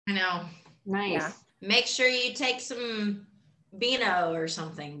I know. Nice. Yeah. Make sure you take some Beano or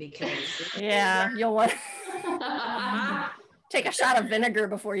something because Yeah, you'll want take a shot of vinegar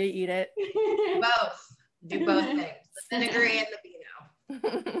before you eat it. both. Do both things. The vinegar and the Beano.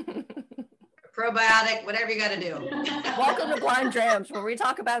 Probiotic, whatever you got to do. Welcome to Blind Drams, where we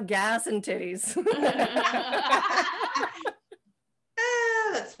talk about gas and titties.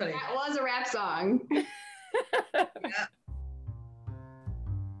 That's funny. That was a rap song. Yeah.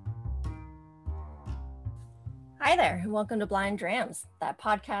 Hi there, and welcome to Blind Drams, that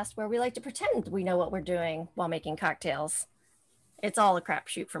podcast where we like to pretend we know what we're doing while making cocktails. It's all a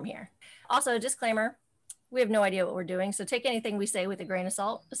crapshoot from here. Also, a disclaimer, we have no idea what we're doing, so take anything we say with a grain of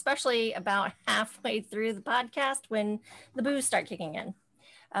salt, especially about halfway through the podcast when the booze start kicking in.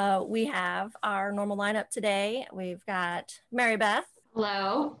 We have our normal lineup today. We've got Mary Beth.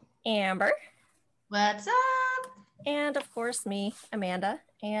 Hello. Amber. What's up? And of course, me, Amanda.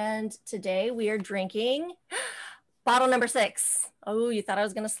 And today we are drinking bottle number 6. Oh, you thought I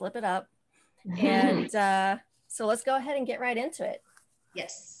was going to slip it up. And so let's go ahead and get right into it.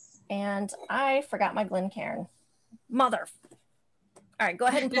 Yes. And I forgot my Glencairn. Mother. All right, go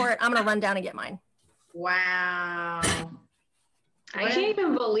ahead and pour it. I'm going to run down and get mine. Wow. I can't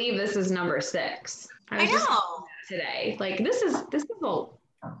even believe this is number 6. I know. Today. Like this is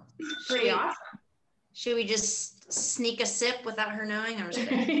pretty awesome. Should we just sneak a sip without her knowing? I'm just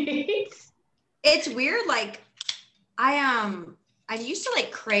kidding. It's weird. Like I used to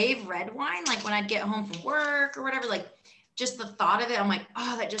like crave red wine, like when I'd get home from work or whatever, like just the thought of it, I'm like,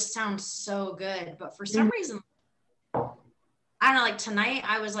 oh, that just sounds so good. But for some reason, I don't know, like tonight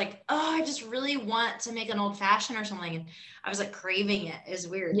I was like, oh, I just really want to make an old fashioned or something. And I was like craving it. It's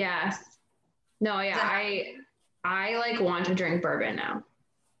weird. Yes. No, yeah. I like want to drink bourbon now.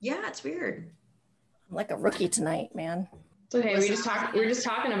 Yeah, it's weird. I'm like a rookie tonight, man. It's okay. We're just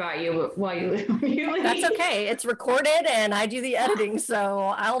talking about you while you leave. That's okay. It's recorded and I do the editing,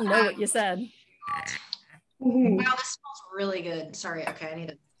 so I'll know what you said. Wow, this smells really good. Sorry. Okay, I need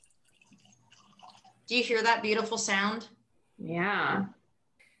to. Do you hear that beautiful sound? Yeah.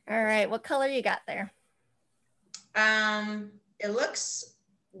 All right, what color you got there? It looks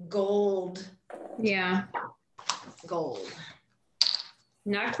gold. Yeah. Gold.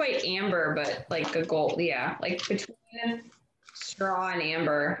 Not quite amber, but like a gold. Yeah. Like between straw and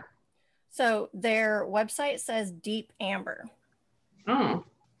amber. So their website says deep amber. Oh.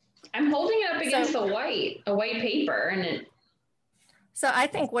 I'm holding it up against a white paper and it. So I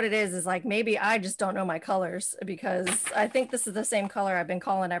think what it is like maybe I just don't know my colors, because I think this is the same color I've been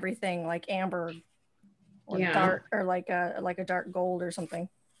calling everything, like amber or dark, or like a dark gold or something.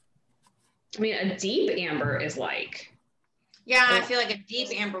 I mean, a deep amber is like. Yeah, I feel like a deep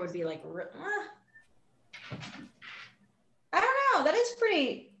amber would be like. I don't know. That is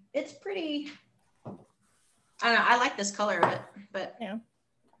pretty. It's pretty. I don't know. I like this color of it, but yeah.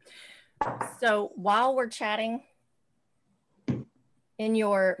 So while we're chatting, in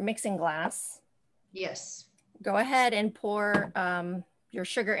your mixing glass, yes, go ahead and pour your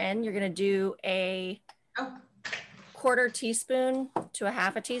sugar in. You're going to do a quarter teaspoon to a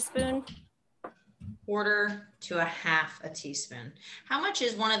half a teaspoon. Quarter to a half a teaspoon. How much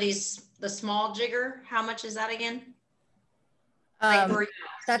is one of these, the small jigger? How much is that again?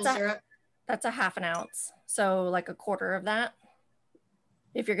 That's a half an ounce. So like a quarter of that.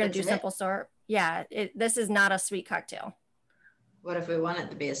 If you're going to do simple syrup. Yeah, this is not a sweet cocktail. What if we want it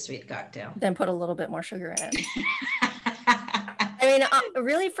to be a sweet cocktail? Then put a little bit more sugar in it. I mean,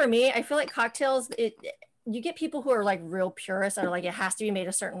 really for me, I feel like cocktails, you get people who are like real purists that are like, it has to be made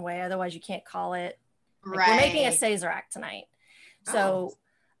a certain way, otherwise you can't call it. Like, we're making a Sazerac tonight. So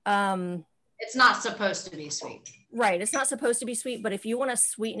it's not supposed to be sweet. Right. It's not supposed to be sweet, but if you want to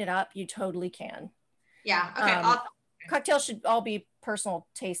sweeten it up, you totally can. Yeah. Okay. Cocktails should all be personal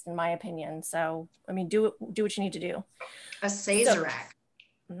taste, in my opinion. So, I mean, do what you need to do. A Sazerac.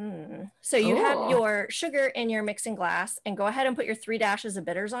 So you have your sugar in your mixing glass, and go ahead and put your 3 dashes of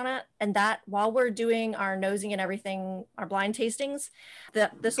bitters on it. And that, while we're doing our nosing and everything, our blind tastings,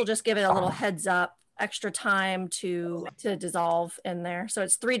 this will just give it a little heads up, extra time to dissolve in there. So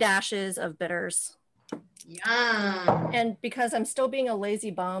it's 3 dashes of bitters. Yum. And because I'm still being a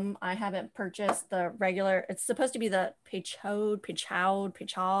lazy bum, I haven't purchased the regular, it's supposed to be the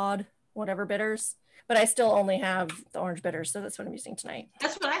Peychaud, whatever bitters, but I still only have the orange bitters, so that's what I'm using tonight.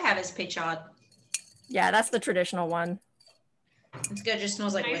 That's what I have is Peychaud. Yeah, that's the traditional one. It's good, it just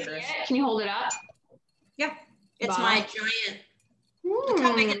smells like licorice. Can you hold it up? Yeah, it's my giant. Look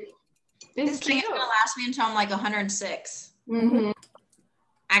how big it is. This thing is gonna last me until I'm like 106. Mm-hmm.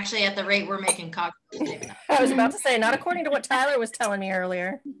 Actually, at the rate we're making cocktails. I was about to say, not according to what Tyler was telling me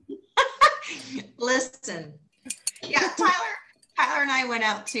earlier. Listen, yeah, Tyler and I went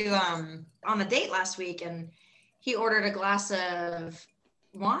out to on a date last week, and he ordered a glass of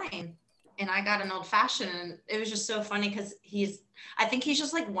wine, and I got an old fashioned, and it was just so funny because I think he's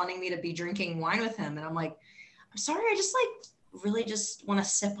just like wanting me to be drinking wine with him, and I'm like, I'm sorry, I just like really just want to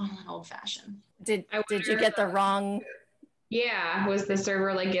sip on an old fashioned. Did you get the wrong? Yeah, was the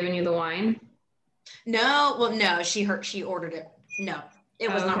server like giving you the wine? No, well, no, she ordered it. No, it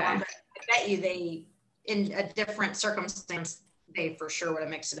was not Okay. wrong. But I bet you they, in a different circumstance, they for sure would have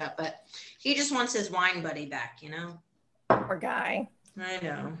mixed it up. But he just wants his wine buddy back, you know? Poor guy. I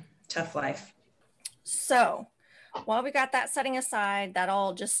know. Tough life. So while we got that setting aside,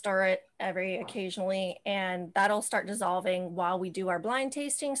 that'll just stir it occasionally, and that'll start dissolving while we do our blind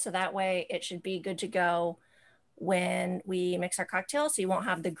tasting. So that way it should be good to go when we mix our cocktail, so you won't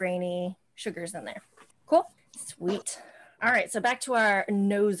have the grainy sugars in there. Cool. Sweet. All right, so back to our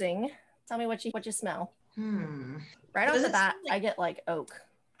nosing. Tell me what you smell. Right off the bat, I get like oak.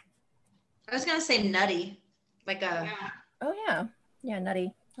 I was gonna say nutty, like a. Yeah. Oh yeah,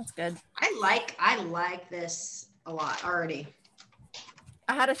 nutty. That's good. I like this a lot already.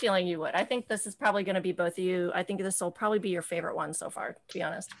 I had a feeling you would. I think this is probably going to be both of you. I think this will probably be your favorite one so far, to be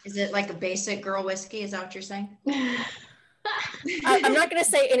honest. Is it like a basic girl whiskey? Is that what you're saying? I'm not going to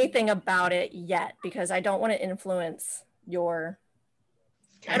say anything about it yet because I don't want to influence your.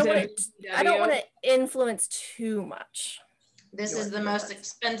 I don't want to influence too much. This is the most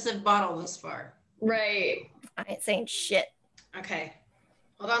expensive bottle thus far. Right. I ain't saying shit. Okay.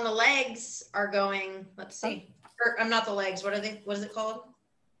 Hold on. The legs are going. Let's see. Or, I'm not the legs. What are they? What is it called?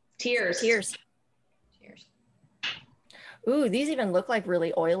 Tears. Ooh, these even look like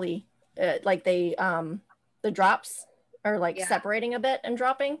really oily. Like they, the drops are like separating a bit and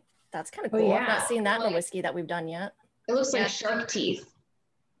dropping. That's kind of cool. I've not seen that in a whiskey that we've done yet. It looks like shark teeth.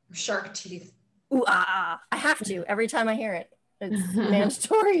 Shark teeth. Ooh, I have to every time I hear it. It's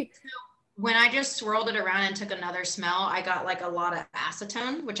mandatory. When I just swirled it around and took another smell, I got like a lot of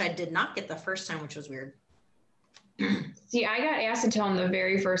acetone, which I did not get the first time, which was weird. See, I got acetone the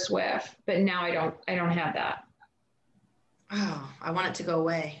very first whiff, but now I don't have that. Oh, I want it to go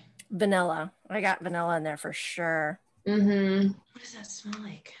away. Vanilla. I got vanilla in there for sure. Mm-hmm. What does that smell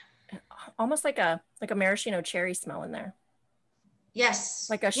like? Almost like a maraschino cherry smell in there. Yes.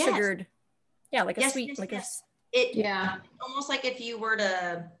 Like a sugared. Yeah, like a sweet. Almost like if you were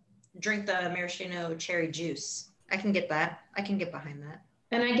to drink the maraschino cherry juice. I can get that. I can get behind that.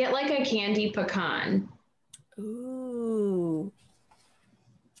 And I get like a candy pecan. Ooh.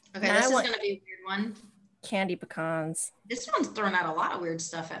 Okay, this is going to be a weird one. Candy pecans. This one's throwing out a lot of weird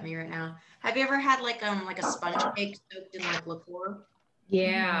stuff at me right now. Have you ever had like a sponge cake soaked in like liqueur?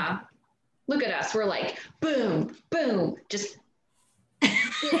 Yeah. Look at us. We're like, boom, boom, just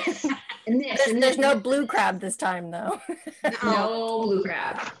this and this. There's no blue crab this time though. No blue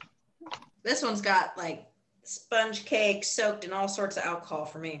crab. This one's got like sponge cake soaked in all sorts of alcohol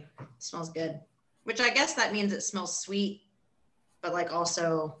for me. It smells good. Which I guess that means it smells sweet, but like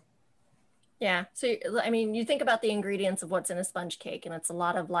also. Yeah. So, I mean, you think about the ingredients of what's in a sponge cake, and it's a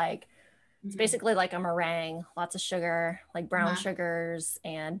lot of like, it's basically like a meringue, lots of sugar, like brown sugars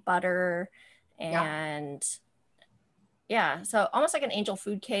and butter. And so almost like an angel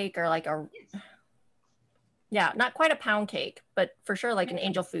food cake or like not quite a pound cake, but for sure like an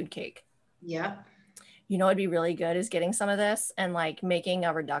angel food cake. Yeah. You know, it'd be really good is getting some of this and like making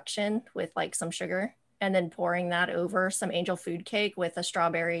a reduction with like some sugar and then pouring that over some angel food cake with a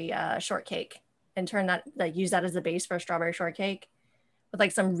strawberry shortcake and turn that, like use that as a base for a strawberry shortcake with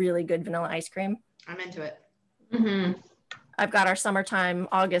like some really good vanilla ice cream. I'm into it. Mm-hmm. I've got our summertime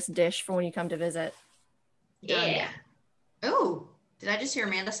August dish for when you come to visit. Yeah. Oh, did I just hear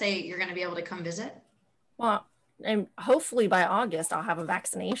Amanda say you're going to be able to come visit? Well, and hopefully by August I'll have a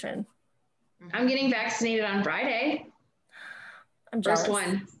vaccination. I'm getting vaccinated on Friday. I'm jealous. First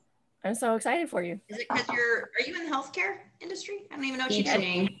one. I'm so excited for you. Is it because are you in the healthcare industry? I don't even know what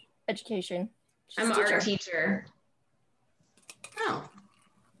Teaching. you do. Education. I'm an art teacher. Oh.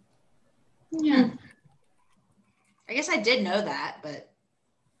 Yeah. I guess I did know that, but.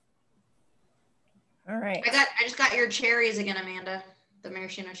 All right. I just got your cherries again, Amanda. The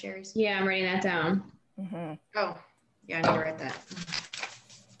maraschino cherries. Yeah, I'm writing that down. Mm-hmm. Oh, yeah, I need to write that.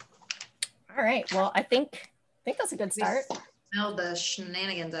 All right. Well, I think that's a good start. Smell the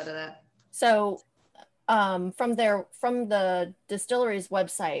shenanigans out of that. So, from the distillery's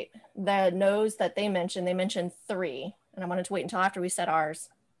website, the nose that they mentioned 3, and I wanted to wait until after we said ours.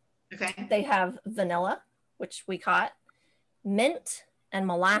 Okay. They have vanilla, which we caught, mint, and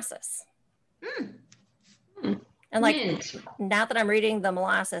molasses. Mm. And like Mint. now that I'm reading the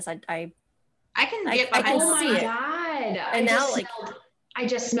molasses, I can get I can Oh see my it. God. And now like I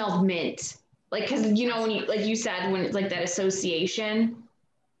just smelled mint. Like, cause you know, when you, like you said, when it's like that association.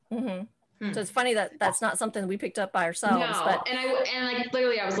 So it's funny that that's not something we picked up by ourselves. No, but and like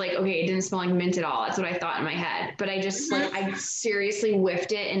literally I was like, okay, it didn't smell like mint at all. That's what I thought in my head. But I just like I seriously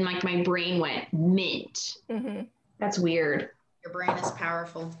whiffed it and like my brain went mint. That's weird. Your brain is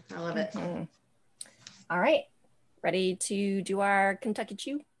powerful. I love it. All right. Ready to do our Kentucky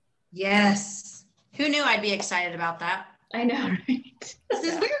Chew? Yes. Who knew I'd be excited about that? I know, right? This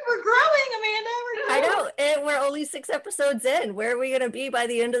is weird. We're growing, Amanda. I know. And we're only 6 episodes in. Where are we going to be by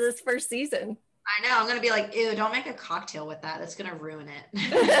the end of this first season? I know. I'm going to be like, ew, don't make a cocktail with that. That's going to ruin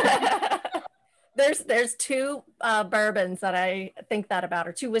it. There's 2 bourbons that I think that about,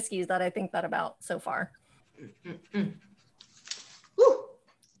 or 2 whiskeys that I think that about so far. Woo,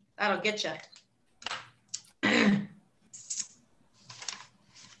 that'll get you.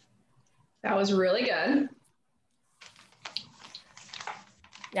 That was really good.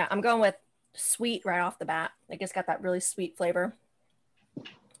 Yeah, I'm going with sweet right off the bat. Like it's got that really sweet flavor.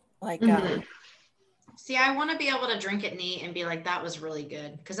 Like, see, I want to be able to drink it neat and be like, that was really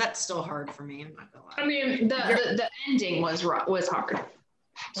good. Because that's still hard for me. I'm not gonna lie. I mean, the ending was hard.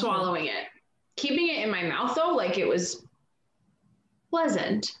 Swallowing it. Keeping it in my mouth though, like it was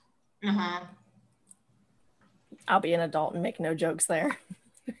pleasant. I'll be an adult and make no jokes there.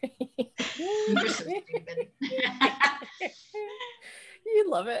 You're so stupid. You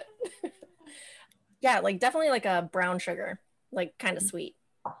love it. Yeah, like definitely like a brown sugar, like kind of sweet.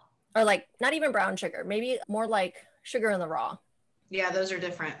 Or like not even brown sugar, maybe more like sugar in the raw. Yeah, those are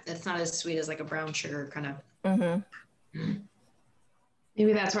different. It's not as sweet as like a brown sugar kind of.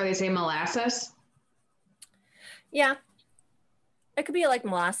 Maybe that's why they say molasses. Yeah. It could be like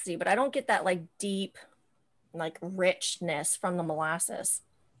molasses, but I don't get that like deep, like richness from the molasses.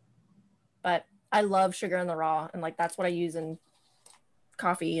 But I love sugar in the raw, and like that's what I use in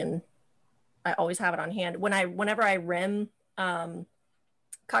coffee, and I always have it on hand. Whenever I rim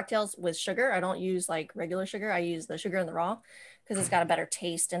cocktails with sugar, I don't use like regular sugar. I use the sugar in the raw because it's got a better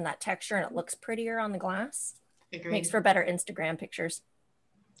taste and that texture, and it looks prettier on the glass. Agreed. Makes for better Instagram pictures.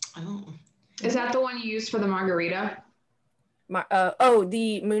 Oh, is that the one you used for the margarita?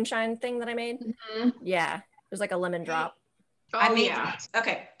 The moonshine thing that I made. Yeah, it was like a lemon drop.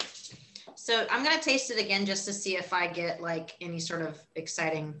 Okay, so I'm gonna taste it again just to see if I get like any sort of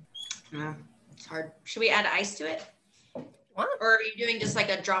exciting. It's hard. Should we add ice to it? What? Or are you doing just like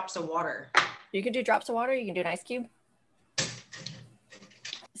a drops of water? You can do drops of water. You can do an ice cube.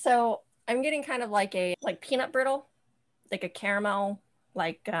 So I'm getting kind of like a peanut brittle, like a caramel,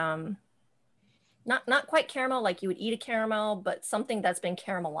 like not quite caramel like you would eat a caramel, but something that's been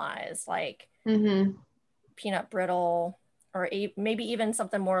caramelized, like peanut brittle, or maybe even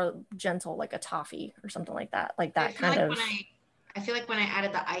something more gentle, like a toffee or something like that. Like that kind of. I feel like when I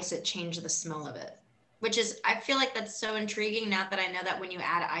added the ice, it changed the smell of it, which is, I feel like that's so intriguing now that I know that when you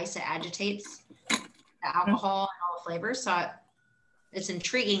add ice, it agitates the alcohol and all the flavors. So it's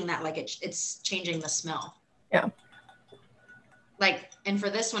intriguing that like it's changing the smell. Yeah. Like, and for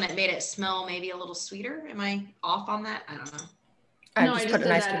this one, it made it smell maybe a little sweeter. Am I off on that? I don't know. I just put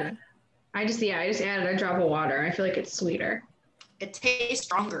an ice cube in. I just added a drop of water. I feel like it's sweeter. It tastes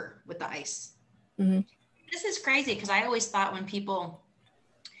stronger with the ice. This is crazy because I always thought when people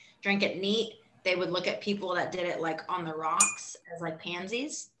drink it neat, they would look at people that did it like on the rocks as like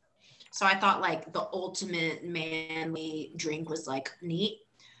pansies. So I thought like the ultimate manly drink was like neat.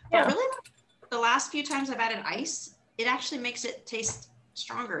 But really, the last few times I've added ice, it actually makes it taste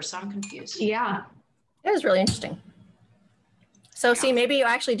stronger. So I'm confused. Yeah. It was really interesting. So see, maybe you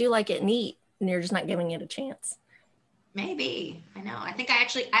actually do like it neat and you're just not giving it a chance. Maybe. I know. I think I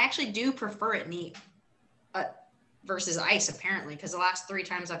actually do prefer it neat versus ice, apparently, because the last 3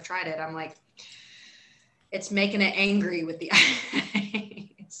 times I've tried it, I'm like, it's making it angry with the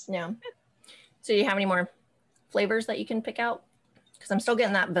ice. Yeah. So do you have any more flavors that you can pick out? Because I'm still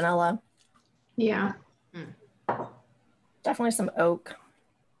getting that vanilla. Yeah. Definitely some oak.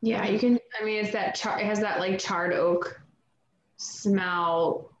 Yeah, you can. I mean, it's that it has that like charred oak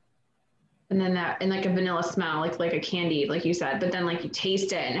smell, and then that, and like a vanilla smell, like a candy, like you said. But then like you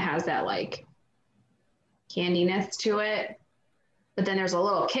taste it, and it has that like candiness to it. But then there's a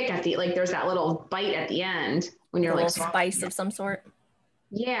little kick at the, like there's that little bite at the end when you're a like spice of some sort.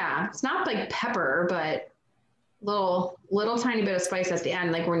 Yeah, it's not like pepper, but little tiny bit of spice at the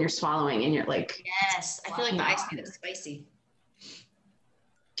end, like when you're swallowing and you're like. Yes, I feel like the ice made it spicy.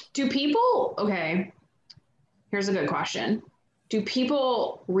 Do people? Okay, here's a good question. do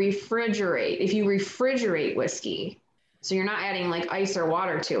people refrigerate? If you refrigerate whiskey, so you're not adding like ice or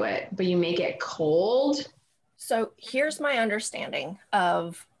water to it, but you make it cold? So here's my understanding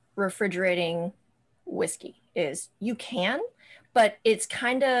of refrigerating whiskey is you can, but it's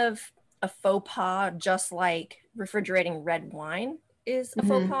kind of a faux pas, just like refrigerating red wine is a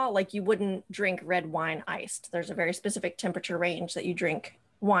faux pas. Like you wouldn't drink red wine iced. There's a very specific temperature range that you drink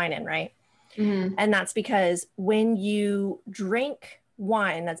wine in, right? And that's because when you drink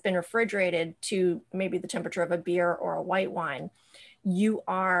wine that's been refrigerated to maybe the temperature of a beer or a white wine, you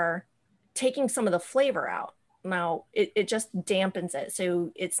are taking some of the flavor out. Now it just dampens it.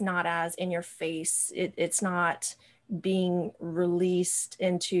 So it's not as in your face. It's not being released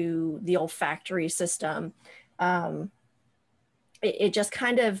into the olfactory system. It just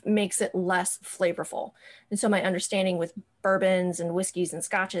kind of makes it less flavorful. And so my understanding with bourbons and whiskeys and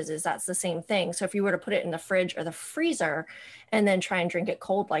scotches is that's the same thing. So if you were to put it in the fridge or the freezer and then try and drink it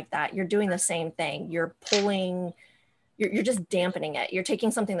cold like that, you're doing the same thing. You're just dampening it. You're taking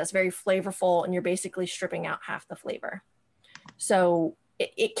something that's very flavorful and you're basically stripping out half the flavor. So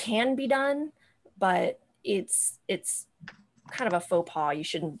it can be done, but it's kind of a faux pas. You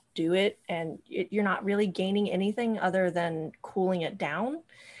shouldn't do it. And you're not really gaining anything other than cooling it down,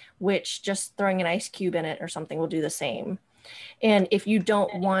 which just throwing an ice cube in it or something will do the same. And if you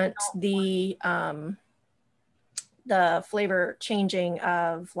don't want the flavor changing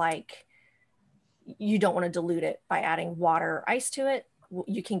of like, you don't want to dilute it by adding water or ice to it,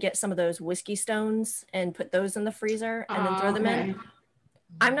 you can get some of those whiskey stones and put those in the freezer and then throw them in.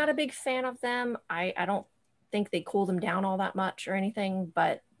 I'm not a big fan of them. I don't think they cool them down all that much or anything,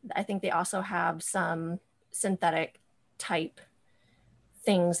 but I think they also have some synthetic type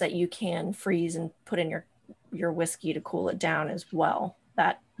things that you can freeze and put in your whiskey to cool it down as well.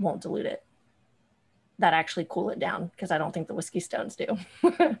 That won't dilute it. That actually cool it down, because I don't think the whiskey stones do.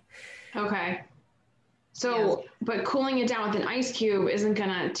 Okay. So, but cooling it down with an ice cube isn't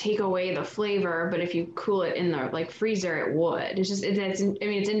gonna take away the flavor, but if you cool it in the like freezer, it would. It's just, it's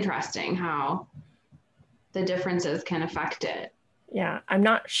interesting how the differences can affect it. Yeah, I'm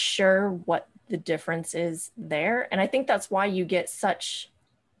not sure what the difference is there. And I think that's why you get such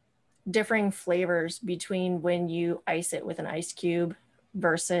differing flavors between when you ice it with an ice cube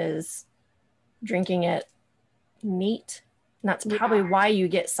versus drinking it neat. And that's probably why you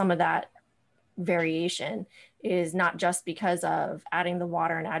get some of that variation, is not just because of adding the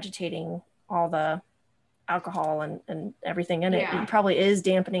water and agitating all the alcohol and everything in it. It probably is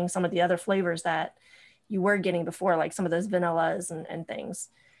dampening some of the other flavors that you were getting before, like some of those vanillas and things.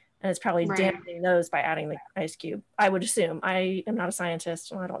 And it's probably dampening those by adding the ice cube, I would assume. I am not a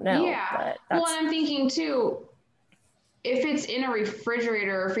scientist and I don't know. Yeah. But that's... Well, and I'm thinking too, if it's in a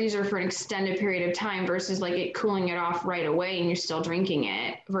refrigerator or freezer for an extended period of time versus like it cooling it off right away and you're still drinking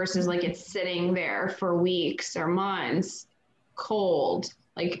it versus like it's sitting there for weeks or months cold,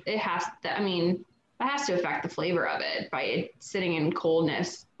 like it has to, I mean, that has to affect the flavor of it by it sitting in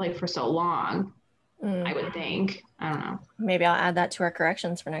coldness like for so long. I would think. I don't know. Maybe I'll add that to our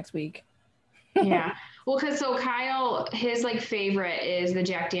corrections for next week. Yeah. Well, because so Kyle, his like favorite is the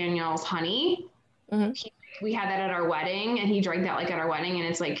Jack Daniel's honey. We had that at our wedding and he drank that like at our wedding, and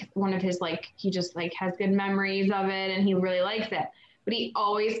it's like one of his like, he just like has good memories of it and he really likes it. But he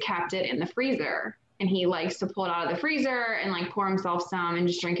always kept it in the freezer and he likes to pull it out of the freezer and like pour himself some and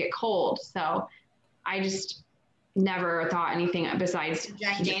just drink it cold. So I just never thought anything besides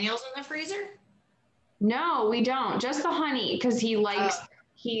Jack Daniel's in the freezer. No, we don't. Just the honey, because he likes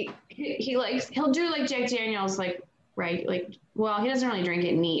he likes, he'll do like Jack Daniel's like well, he doesn't really drink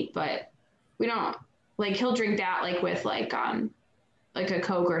it neat, but we don't like, he'll drink that like with like a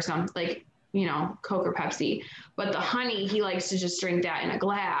Coke or something, like, you know, Coke or Pepsi. But the honey, he likes to just drink that in a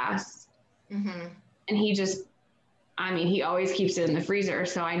glass. And he just, I mean, he always keeps it in the freezer.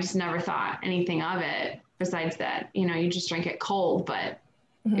 So I just never thought anything of it besides that, you know, you just drink it cold, but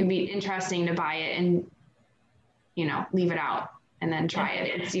it'd be interesting to buy it and, you know, leave it out and then try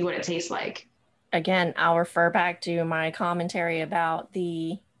it and see what it tastes like. Again, I'll refer back to my commentary about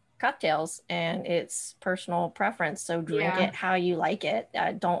the cocktails and it's personal preference. So drink it how you like it.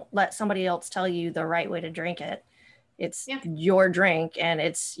 Don't let somebody else tell you the right way to drink it. It's your drink and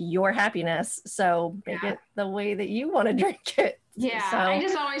it's your happiness. So make it the way that you want to drink it. Yeah. So, I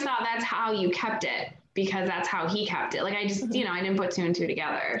just always thought that's how you kept it, because that's how he kept it. Like I just, you know, I didn't put two and two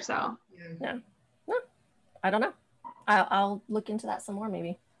together. So no, I don't know. I'll look into that some more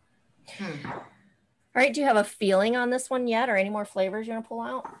maybe. All right. Do you have a feeling on this one yet, or any more flavors you want to pull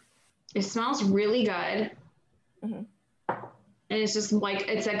out? It smells really good. And it's just like,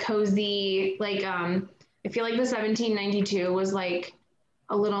 it's a cozy, like, I feel like the 1792 was like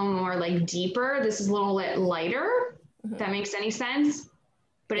a little more like deeper. This is a little bit lighter, if that makes any sense.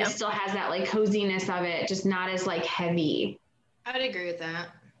 But it still has that like coziness of it, just not as like heavy. I would agree with that.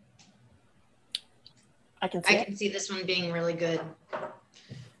 I can see this one being really good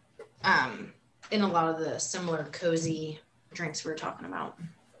in a lot of the similar cozy drinks we were talking about.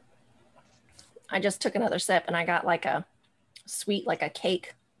 I just took another sip and I got like a sweet, like a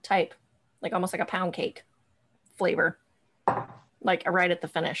cake type, like almost like a pound cake flavor, like right at the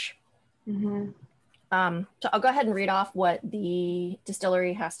finish. So I'll go ahead and read off what the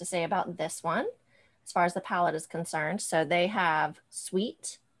distillery has to say about this one as far as the palate is concerned. So they have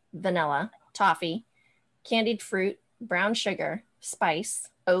sweet, vanilla, toffee, candied fruit, brown sugar, spice,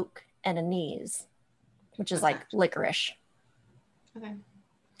 oak, and anise, which is like licorice. Okay.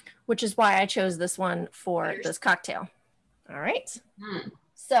 Which is why I chose this one for this cocktail. All right.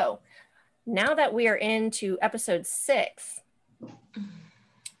 So now that we are into episode 6, do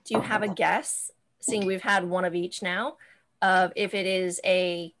you have a guess, seeing we've had one of each now, of if it is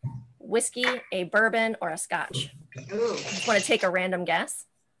a whiskey, a bourbon, or a scotch? Ooh. Just want to take a random guess?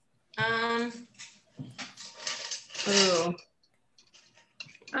 Ooh.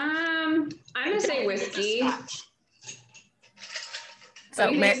 I'm gonna say whiskey. So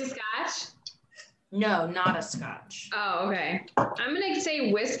it's a scotch? No, not a scotch. Oh, okay. I'm gonna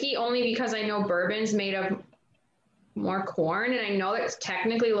say whiskey only because I know bourbon's made of more corn, and I know it's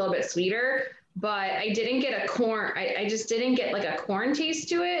technically a little bit sweeter, but I didn't get a corn. I just didn't get like a corn taste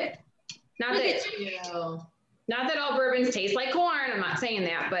to it. Not that all bourbons taste like corn. I'm not saying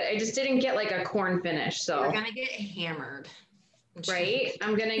that, but I just didn't get like a corn finish. So you're gonna get hammered, right?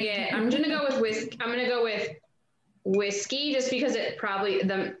 I'm gonna go with whiskey. I'm gonna go with whiskey just because it probably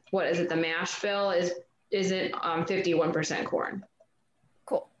the mash bill isn't 51% corn.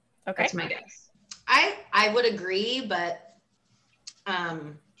 Cool. Okay. That's my guess. I would agree, but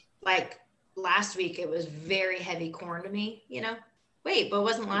like last week it was very heavy corn to me, you know. Wait, but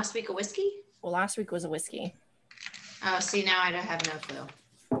wasn't last week a whiskey? Well, last week was a whiskey. Oh, see, now I don't have no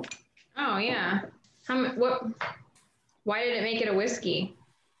clue. Oh yeah. Why did it make it a whiskey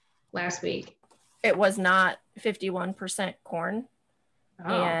last week? It was not 51% corn.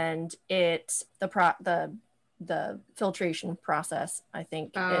 And it's the filtration process, I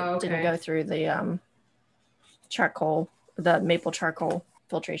think didn't go through the maple charcoal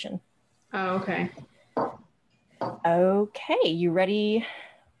filtration. Oh, okay. Okay, you ready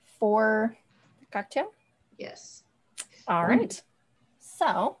for the cocktail? Yes. All right.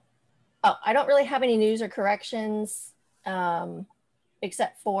 So, I don't really have any news or corrections,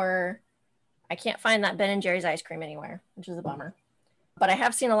 except for I can't find that Ben & Jerry's ice cream anywhere, which is a bummer. But I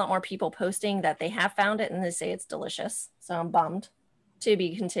have seen a lot more people posting that they have found it and they say it's delicious. So I'm bummed. To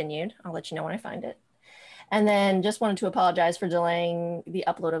be continued. I'll let you know when I find it. And then just wanted to apologize for delaying the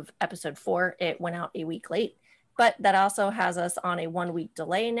upload of episode 4. It went out a week late, but that also has us on a 1-week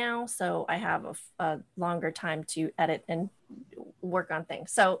delay now. So I have a longer time to edit and work on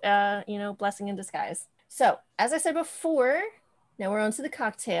things. So, blessing in disguise. So as I said before, now we're on to the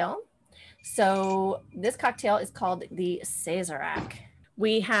cocktail. So this cocktail is called the Sazerac.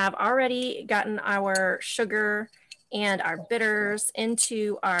 We have already gotten our sugar and our bitters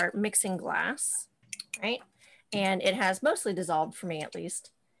into our mixing glass, right? And it has mostly dissolved for me at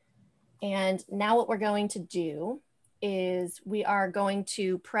least. And now what we're going to do is we are going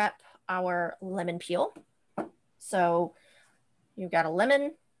to prep our lemon peel. So you've got a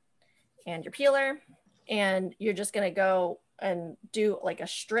lemon and your peeler, and you're just going to go and do like a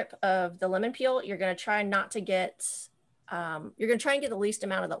strip of the lemon peel. You're going to try not to get, you're going to try and get the least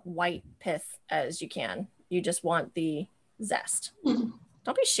amount of the white pith as you can. You just want the zest. Don't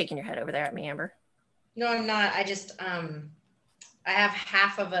be shaking your head over there at me, Amber. No, I'm not. I just, I have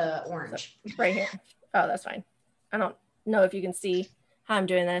half of a orange. Right here. Oh, that's fine. I don't know if you can see how I'm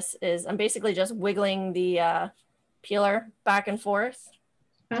doing this. I'm basically just wiggling the peeler back and forth.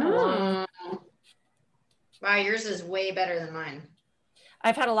 Oh. Wow, yours is way better than mine.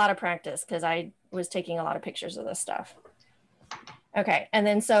 I've had a lot of practice because I was taking a lot of pictures of this stuff. Okay, and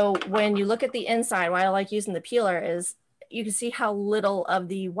then so when you look at the inside, why I like using the peeler is you can see how little of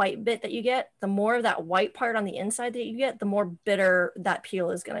the white bit that you get. The more of that white part on the inside that you get, the more bitter that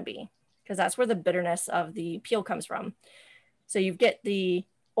peel is going to be, because that's where the bitterness of the peel comes from. So you get the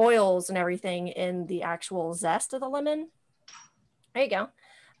oils and everything in the actual zest of the lemon. There you go.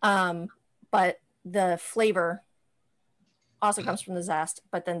 But the flavor also comes from the zest,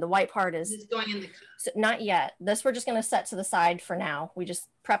 but then the white part is going in the so not yet. This we're just going to set to the side for now. We just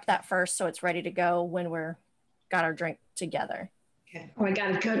prep that first so it's ready to go when we're got our drink together. Okay. Oh, I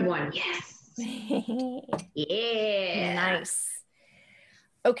got a good one. Yes. Yeah. Nice.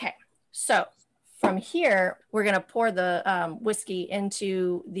 Okay, so from here, we're going to pour the whiskey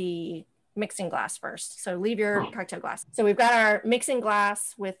into the mixing glass first. So leave your cocktail glass. So we've got our mixing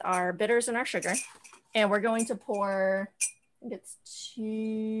glass with our bitters and our sugar, and we're going to pour, I think it's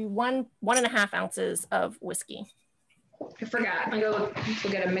 1.5 ounces of whiskey. I forgot. I'm going to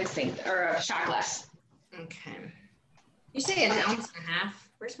get a mixing or a shot glass. Okay. You say an ounce and a half?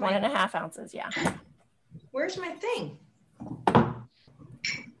 Where's my 1.5 ounces? Yeah. Where's my thing?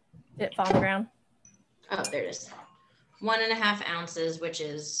 Did it fall on the ground? Oh, there it is. 1.5 ounces, which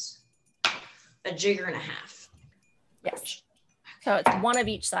is a jigger and a half. Yes. So it's one of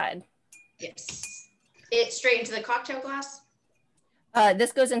each side. Yes. It straight into the cocktail glass?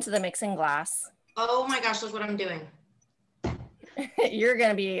 This goes into the mixing glass. Oh my gosh, look what I'm doing. You're going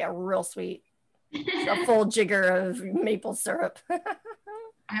to be a real sweet. A full jigger of maple syrup.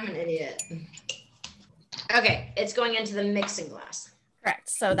 I'm an idiot. Okay, it's going into the mixing glass. Correct.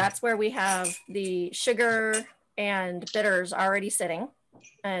 So that's where we have the sugar and bitters already sitting,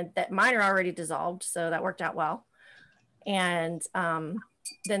 and that mine are already dissolved, so that worked out well. And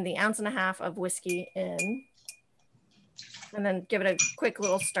then the 1.5 ounces of whiskey in, and then give it a quick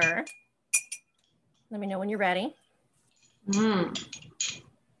little stir. Let me know when you're ready. The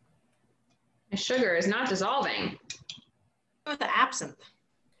sugar is not dissolving. What about the absinthe?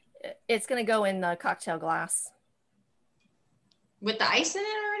 It's going to go in the cocktail glass. With the ice in it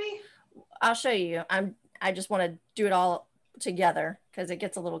already? I'll show you. I just want to do it all together because it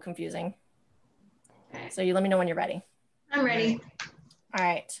gets a little confusing. So you let me know when you're ready. I'm ready. All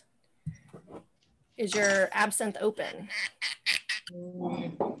right. Is your absinthe open?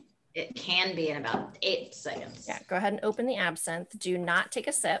 It can be in about 8 seconds. Yeah, go ahead and open the absinthe. Do not take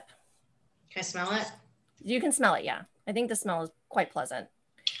a sip. Can I smell it? You can smell it, yeah. I think the smell is quite pleasant.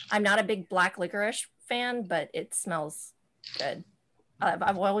 I'm not a big black licorice fan, but it smells good.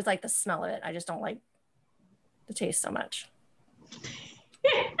 I've always liked the smell of it. I just don't like the taste so much.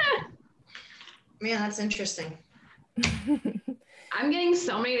 Man, that's interesting. I'm getting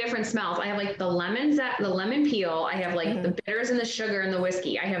so many different smells. I have like the lemon peel. I have like the bitters and the sugar and the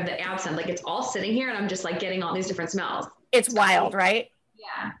whiskey. I have the absinthe. Like it's all sitting here and I'm just like getting all these different smells. It's wild, right?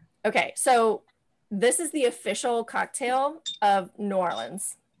 Yeah. Okay, so this is the official cocktail of New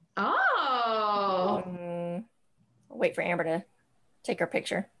Orleans. Oh. I'll wait for Amber to take her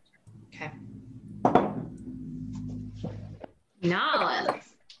picture. Okay. Nice. Okay.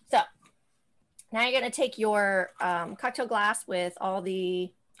 So now you're going to take your cocktail glass with all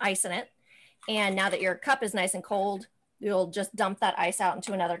the ice in it. And now that your cup is nice and cold, you'll just dump that ice out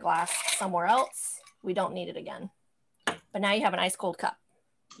into another glass somewhere else. We don't need it again. But now you have an ice cold cup.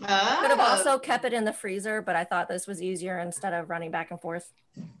 Oh. Could have also kept it in the freezer, but I thought this was easier instead of running back and forth.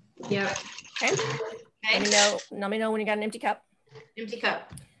 Yep. Okay. Let me know when you got an empty cup. Empty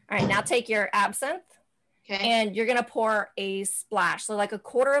cup. All right, now take your absinthe. Okay. And you're going to pour a splash. So like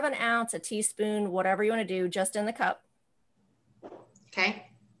 1/4 ounce, a teaspoon, whatever you want to do, just in the cup. Okay.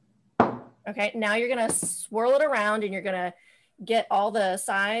 Okay, now you're going to swirl it around and you're going to get all the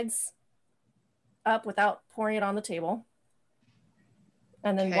sides up without pouring it on the table.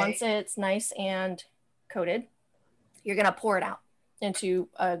 And then once it's nice and coated, you're going to pour it out into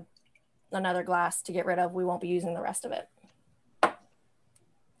another glass to get rid of. We won't be using the rest of it.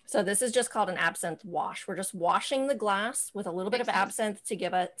 So this is just called an absinthe wash. We're just washing the glass with a little bit of absinthe to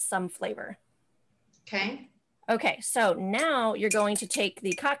give it some flavor. Okay. Okay, so now you're going to take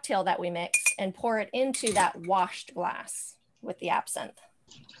the cocktail that we mixed and pour it into that washed glass with the absinthe.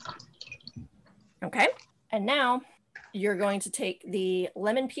 Okay, and now you're going to take the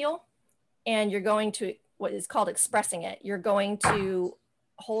lemon peel and you're going to, what is called expressing it. You're going to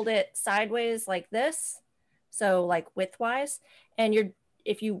hold it sideways like this. So like widthwise, and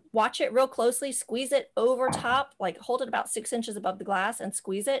if you watch it real closely, squeeze it over top, like hold it about 6 inches above the glass and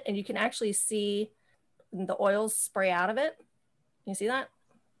squeeze it. And you can actually see the oils spray out of it. You see that?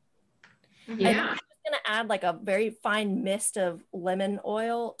 Yeah. And I'm just going to add like a very fine mist of lemon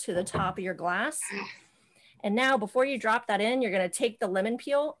oil to the top of your glass. And now before you drop that in, you're going to take the lemon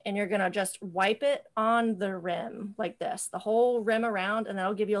peel and you're going to just wipe it on the rim like this, the whole rim around, and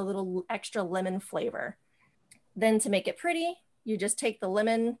that'll give you a little extra lemon flavor. Then to make it pretty, you just take the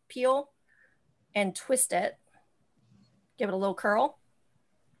lemon peel and twist it, give it a little curl,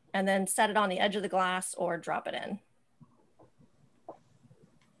 and then set it on the edge of the glass or drop it in.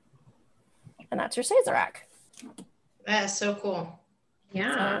 And that's your Sazerac. That is so cool.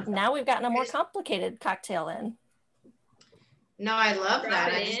 Yeah. So now we've gotten a more complicated cocktail in. No, I love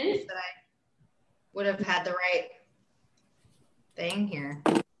that. I just in. wish that I would have had the right thing here.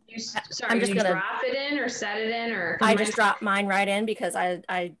 I'm just gonna drop it in or set it in, or I just drop mine right in because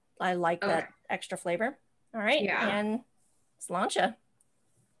I like Okay. that extra flavor. All right, Yeah. and Sláinte.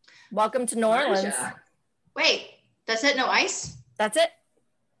 Welcome to New Orleans. Wait, that's it? No ice? That's it.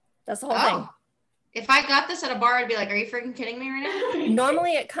 That's the whole thing. If I got this at a bar, I'd be like, are you freaking kidding me right now?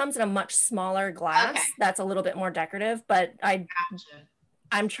 Normally it comes in a much smaller glass that's a little bit more decorative, but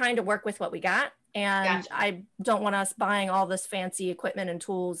I'm trying to work with what we got. And I don't want us buying all this fancy equipment and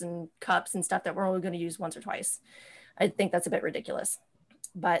tools and cups and stuff that we're only going to use once or twice. I think that's a bit ridiculous.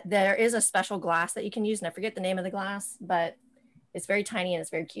 But there is a special glass that you can use, and I forget the name of the glass, but it's very tiny and it's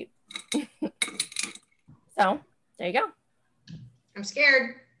very cute. So there you go. I'm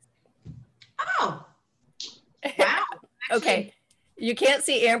scared. Oh, wow. Okay. You can't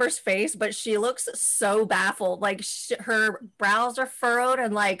see Amber's face, but she looks so baffled. Like her brows are furrowed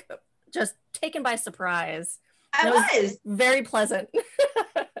and like just taken by surprise. I was very pleasant.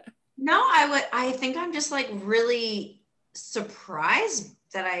 No, I think I'm just like really surprised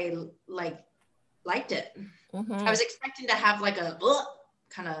that I liked it. Mm-hmm. I was expecting to have like a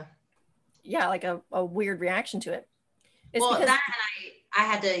kind of. Yeah, like a weird reaction to it. It's because that and I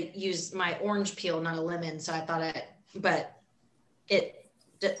had to use my orange peel, not a lemon, so I thought but it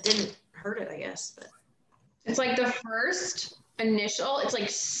didn't hurt it, I guess. But it's like the first initial, it's like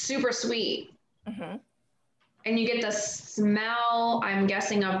super sweet. Mm-hmm. And you get the smell, I'm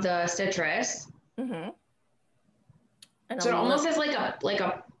guessing, of the citrus. Mm-hmm. So it almost has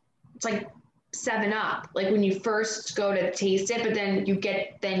it's like 7-Up, like when you first go to taste it, but then you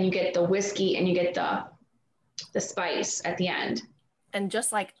get the whiskey and you get the spice at the end. And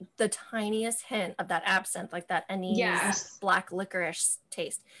just like the tiniest hint of that absinthe, like that anise black licorice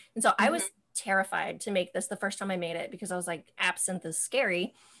taste. And so I was terrified to make this the first time I made it because I was like, absinthe is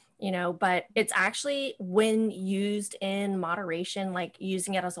scary, but it's actually, when used in moderation, like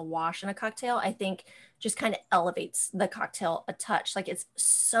using it as a wash in a cocktail, I think just kind of elevates the cocktail a touch. Like it's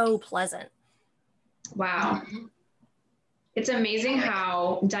so pleasant. Wow. It's amazing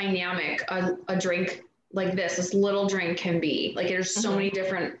how dynamic a drink like this little drink can be. Like there's so many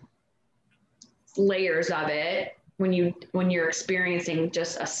different layers of it when you're experiencing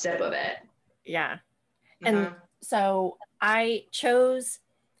just a sip of it. Yeah. And so I chose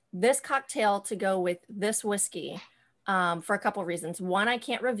this cocktail to go with this whiskey for a couple of reasons. One, I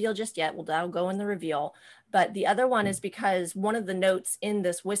can't reveal just yet. Well, that'll go in the reveal. But the other one is because one of the notes in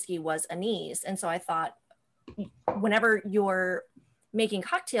this whiskey was anise. And so I thought whenever you're making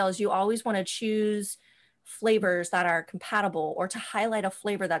cocktails, you always want to choose flavors that are compatible or to highlight a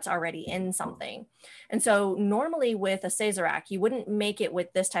flavor that's already in something. And so normally with a Sazerac, you wouldn't make it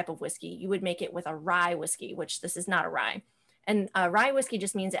with this type of whiskey. You would make it with a rye whiskey, which this is not a rye. And a rye whiskey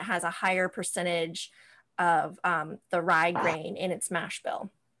just means it has a higher percentage of the rye grain in its mash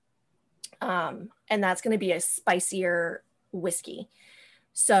bill. And that's going to be a spicier whiskey.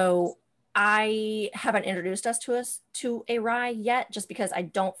 So I haven't introduced us to a rye yet, just because I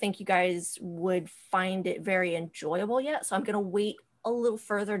don't think you guys would find it very enjoyable yet. So I'm going to wait a little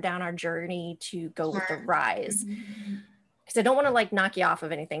further down our journey to go with the ryes. Because I don't want to like knock you off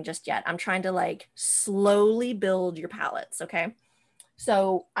of anything just yet. I'm trying to like slowly build your palates. Okay.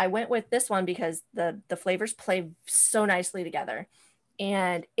 So I went with this one because the flavors play so nicely together.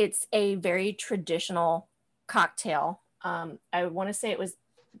 And it's a very traditional cocktail. I want to say it was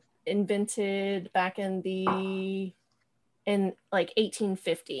invented back in like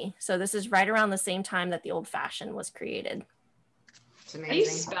 1850. So this is right around the same time that the old fashioned was created. It's amazing. How do you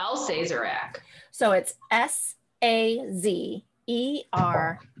spell Sazerac? So it's Sazerac.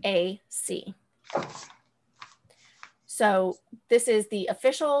 So this is the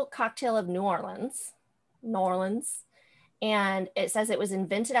official cocktail of New Orleans. And it says it was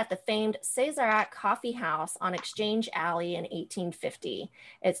invented at the famed Sazerac Coffee House on Exchange Alley in 1850.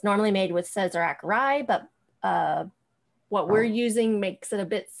 It's normally made with Sazerac rye, but what we're using makes it a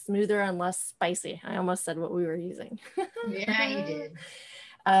bit smoother and less spicy. I almost said what we were using. Yeah, you did.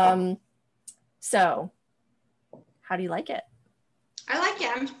 So how do you like it? I like it.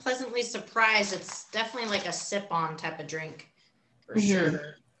 I'm pleasantly surprised. It's definitely like a sip-on type of drink, for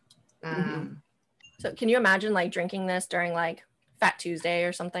sure. So can you imagine like drinking this during like Fat Tuesday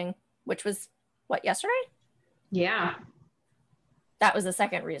or something, which was what, yesterday? Yeah. That was the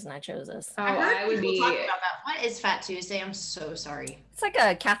second reason I chose this. Oh, I would be talking about that. What is Fat Tuesday? I'm so sorry. It's like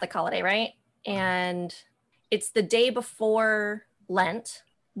a Catholic holiday, right? And it's the day before Lent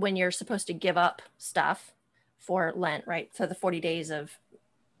when you're supposed to give up stuff for Lent, right? So the 40 days of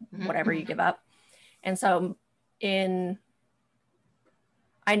whatever you give up. And so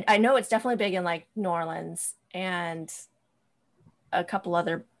I know it's definitely big in like New Orleans and a couple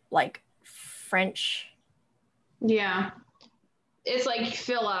other like French. Yeah. It's like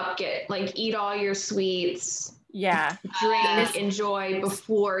fill up, eat all your sweets. Yeah. Drink, enjoy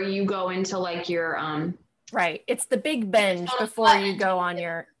before you go into like your right. It's the big binge before you go on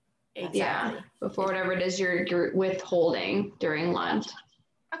your exactly. Yeah, before whatever it is you're withholding during lunch.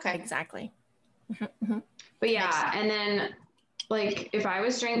 Okay. Exactly. But yeah, and then like if I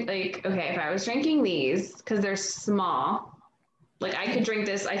was drinking these because they're small, like I could drink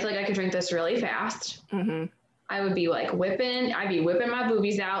this. I feel like I could drink this really fast. I would be like I'd be whipping my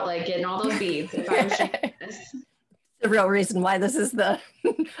boobies out, like getting all those beads if I was drinking this. The real reason why this is the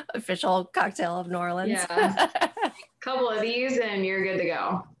official cocktail of New Orleans. Yeah. A couple of these and you're good to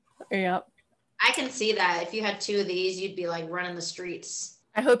go. Yep. I can see that. If you had 2 of these, you'd be like running the streets.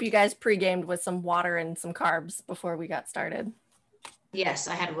 I hope you guys pre-gamed with some water and some carbs before we got started. Yes,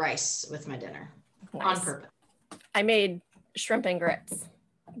 I had rice with my dinner. Nice. On purpose. I made shrimp and grits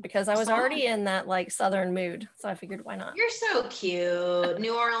because I was already in that like Southern mood. So I figured, why not? You're so cute.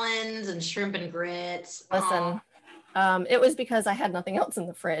 New Orleans and shrimp and grits. Listen, it was because I had nothing else in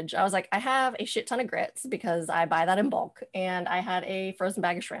the fridge. I was like, I have a shit ton of grits because I buy that in bulk. And I had a frozen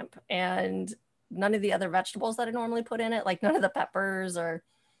bag of shrimp and none of the other vegetables that I normally put in it, like none of the peppers or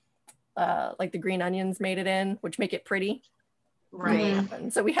like the green onions made it in, which make it pretty. Right.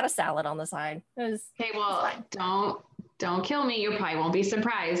 So we had a salad on the side. Okay, well, don't kill me. You probably won't be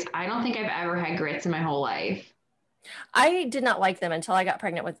surprised. I don't think I've ever had grits in my whole life. I did not like them until I got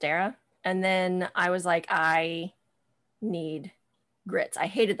pregnant with Dara. And then I was like, I need grits. I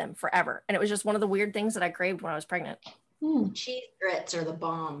hated them forever. And it was just one of the weird things that I craved when I was pregnant. Cheese grits are the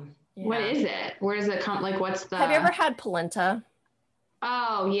bomb. Yeah. What is it? Where does it come? Like, what's the... Have you ever had polenta?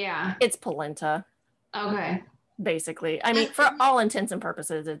 Oh, yeah. It's polenta. Okay. Basically. I mean, for all intents and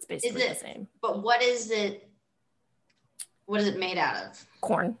purposes, it's basically the same. But what is it? What is it made out of?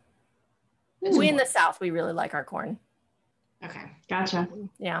 Corn. We in the South, we really like our corn. Okay. Gotcha.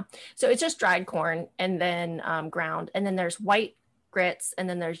 Yeah. So it's just dried corn and then ground. And then there's white grits and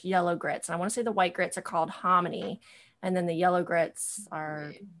then there's yellow grits. And I want to say the white grits are called hominy. And then the yellow grits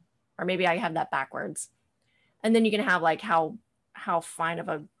are, or maybe I have that backwards. And then you can have like how fine of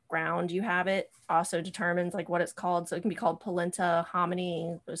a ground you have it also determines like what it's called. So it can be called polenta,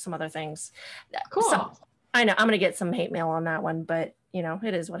 hominy, there's some other things. Cool. So, I know I'm going to get some hate mail on that one, but you know,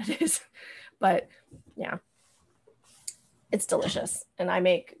 it is what it is. But yeah, it's delicious. And I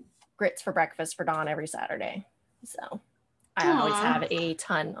make grits for breakfast for Dawn every Saturday. So I always have a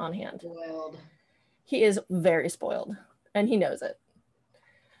ton on hand. Spoiled. He is very spoiled and he knows it.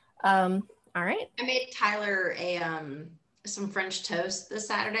 All right. I made Tyler some French toast this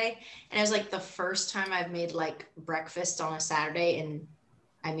Saturday, and it was like the first time I've made like breakfast on a Saturday in,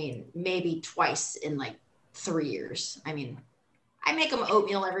 I mean, maybe twice in like 3 years. I mean, I make them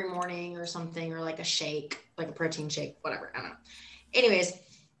oatmeal every morning or something, or like a shake, like a protein shake, whatever. I don't know. Anyways,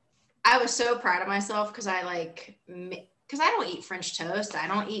 I was so proud of myself because I don't eat French toast. I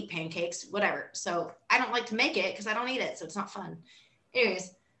don't eat pancakes, whatever. So I don't like to make it because I don't eat it. So it's not fun.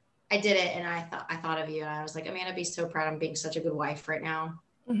 Anyways, I did it, and I thought of you, and I was like, Amanda, be so proud. I'm being such a good wife right now.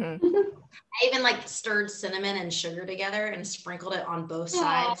 Mm-hmm. I even like stirred cinnamon and sugar together and sprinkled it on both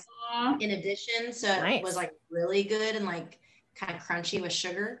sides. Aww. In addition, so nice. It was like really good and like kind of crunchy with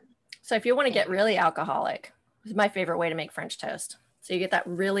sugar. So if you want to get really alcoholic, it's my favorite way to make French toast. So you get the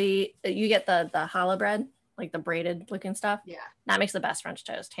challah bread, like the braided looking stuff. Yeah, that makes the best French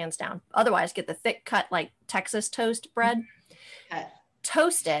toast, hands down. Otherwise, get the thick cut like Texas toast bread. Cut.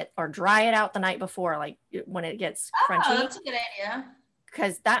 Toast it or dry it out the night before, like when it gets crunchy. Oh, that's a good idea.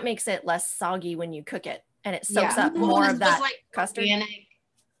 Because that makes it less soggy when you cook it, and it soaks up more of that like custard.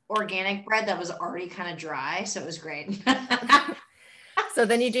 Organic bread that was already kind of dry, so it was great. So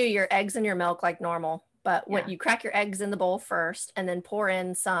then you do your eggs and your milk like normal, but when you crack your eggs in the bowl first, and then pour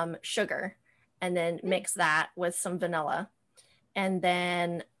in some sugar, and then mix that with some vanilla, and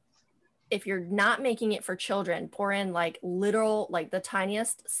then if you're not making it for children, pour in like the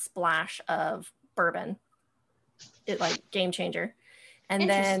tiniest splash of bourbon. It like game changer. And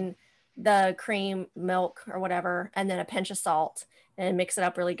then the cream, milk or whatever, and then a pinch of salt, and mix it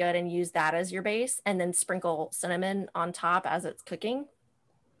up really good and use that as your base. And then sprinkle cinnamon on top as it's cooking.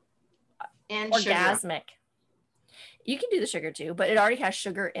 And orgasmic. Sugar. You can do the sugar too, but it already has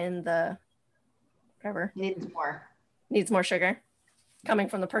sugar in the whatever. Needs more sugar. Coming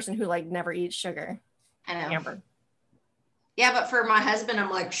from the person who like never eats sugar. I know. Amber. Yeah, but for my husband, I'm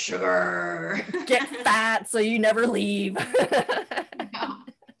like, sugar. Get fat so you never leave.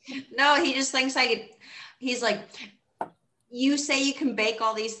 No, he just thinks he's like, you say you can bake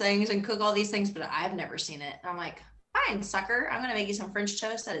all these things and cook all these things, but I've never seen it. And I'm like, I fine, sucker. I'm gonna make you some French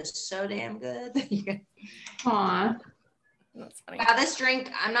toast. That is so damn good. Aw. That's funny. Wow, this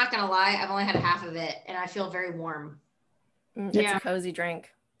drink, I'm not gonna lie, I've only had half of it, and I feel very warm. It's a cozy drink.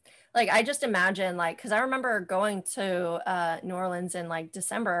 Like, I just imagine, like, because I remember going to New Orleans in like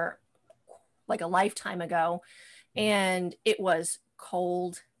December, like a lifetime ago, and it was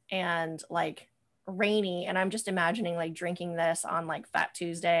cold and like rainy, and I'm just imagining like drinking this on like Fat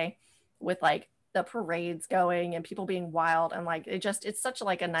Tuesday with like the parades going and people being wild, and like it's such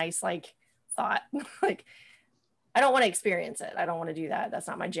like a nice like thought. Like, I don't want to experience it. I don't want to do that. That's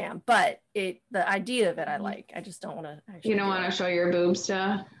not my jam. But the idea of it, I like. I just don't want to. You don't want to show your boobs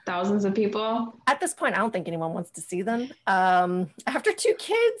to thousands of people? At this point, I don't think anyone wants to see them. After 2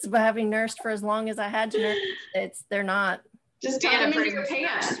 kids, but having nursed for as long as I had to nurse, they're not. Just tuck them into your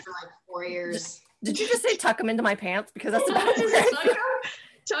pants for like 4 years. Did you just say tuck them into my pants? Because that's about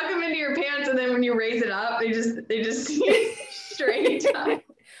tuck them into your pants, and then when you raise it up, they just straight up.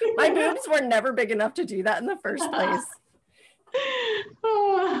 My boobs were never big enough to do that in the first place.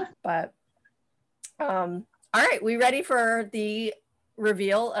 But all right, we ready for the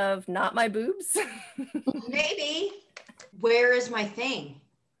reveal of not my boobs? Maybe. Where is my thing?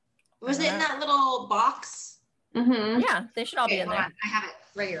 Was it in that little box? Mm-hmm. Yeah, they should all be in there. I have it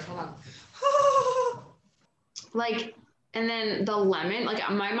right here. Hold on. Like, and then the lemon, like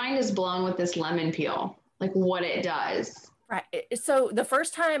my mind is blown with this lemon peel, like what it does. Right. So the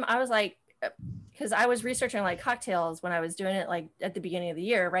first time I was like, because I was researching like cocktails when I was doing it like at the beginning of the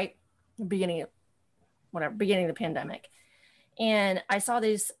year, right? Beginning of the pandemic. And I saw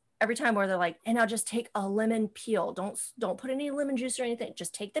these every time where they're like, and now just take a lemon peel. Don't put any lemon juice or anything.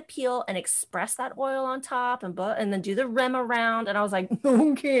 Just take the peel and express that oil on top and then do the rim around. And I was like,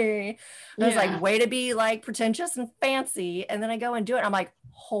 okay. I was like, way to be like pretentious and fancy. And then I go and do it. I'm like,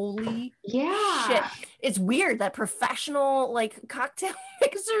 holy shit. It's weird that professional like cocktail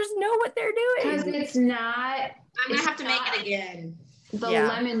mixers know what they're doing. Because it's not. I'm gonna have to make it again. The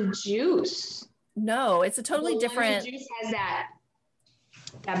lemon juice. No, it's a totally different. Lemon juice has that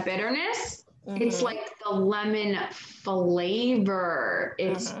bitterness. Mm-hmm. It's like the lemon flavor.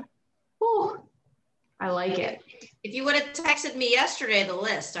 It's, I like it. If you would have texted me yesterday the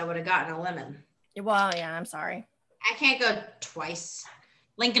list, I would have gotten a lemon. Well, yeah, I'm sorry. I can't go twice.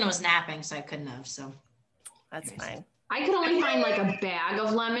 Lincoln was napping, so I couldn't have. So that's fine. I could only find like a bag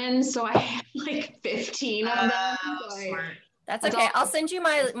of lemons, so I had like 15 of them. Smart. That's okay. I'll send you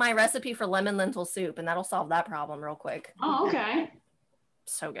my recipe for lemon lentil soup, and that'll solve that problem real quick. Oh, okay.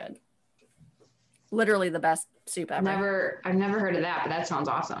 So good. Literally the best soup ever. I've never heard of that, but that sounds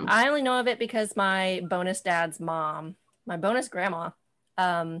awesome. I only know of it because my bonus dad's mom, my bonus grandma,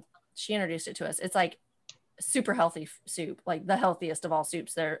 she introduced it to us. It's like super healthy soup, like the healthiest of all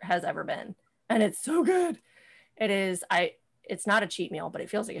soups there has ever been. And it's so good. It is. It's not a cheat meal, but it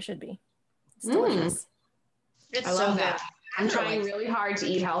feels like it should be. It's delicious. I love that. I'm trying really hard to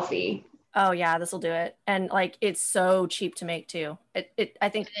eat healthy. Oh yeah, this will do it. And like, it's so cheap to make too. I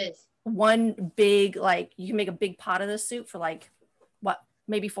think it is. One big, like, you can make a big pot of this soup for like, what,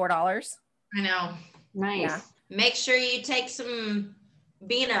 maybe $4. I know. Nice. Yeah. Make sure you take some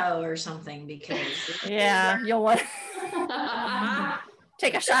Beano or something, because you'll want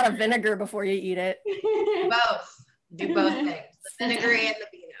take a shot of vinegar before you eat it. Both. Do both things. The vinegar and the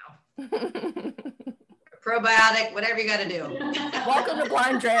Beano. Probiotic, whatever you got to do. Welcome to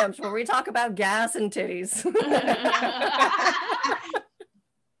Blind Drams, where we talk about gas and titties.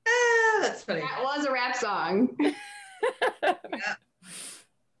 That's funny. That was a rap song. Yeah.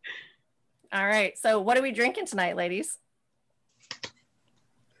 All right. So what are we drinking tonight, ladies?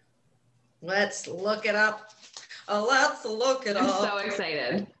 Let's look it up. Let's look it up. I'm so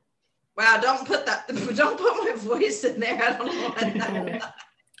excited. Wow, don't put my voice in there. I don't know what that.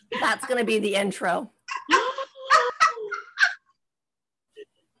 That's going to be the intro.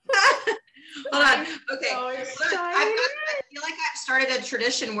 Hold on. Okay. So I feel like I've started a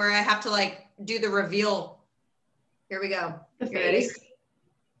tradition where I have to like do the reveal. Here we go. The face.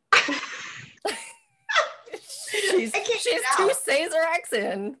 She's too Caesar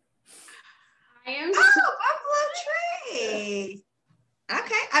accent. I am Buffalo Trace.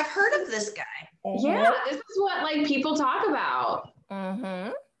 Okay, I've heard of this guy. Yeah, this is what like people talk about.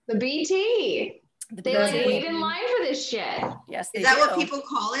 Mm-hmm. The BT. They like wait in line for this shit. Yes, is that what people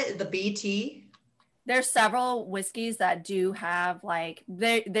call it? The BT? There's several whiskeys that do have like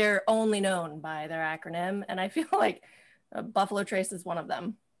they're only known by their acronym, and I feel like Buffalo Trace is one of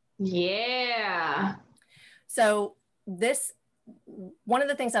them. Yeah. So one of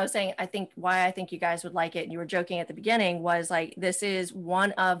the things I was saying, I think why I think you guys would like it, and you were joking at the beginning, was like this is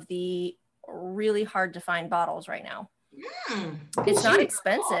one of the really hard to find bottles right now. Mm. It's not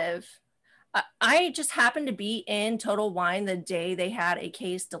expensive. I just happened to be in Total Wine the day they had a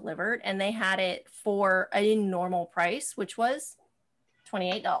case delivered, and they had it for a normal price, which was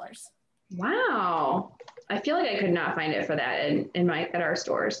 $28. Wow. I feel like I could not find it for that at our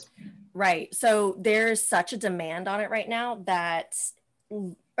stores. Right. So there's such a demand on it right now that,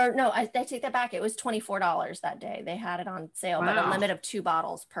 or no, I take that back. It was $24 that day. They had it on sale, but a limit of 2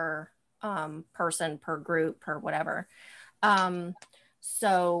 bottles per person, per group, per whatever.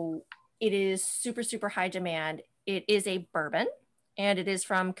 So it is super, super high demand. It is a bourbon, and it is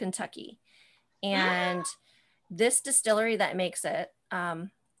from Kentucky. And this distillery that makes it,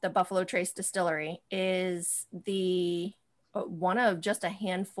 the Buffalo Trace Distillery, is the one of just a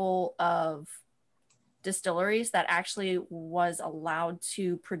handful of distilleries that actually was allowed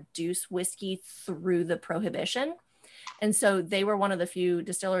to produce whiskey through the Prohibition. And so they were one of the few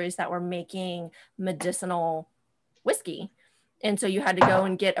distilleries that were making medicinal whiskey. And so you had to go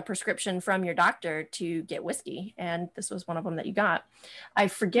and get a prescription from your doctor to get whiskey. And this was one of them that you got. I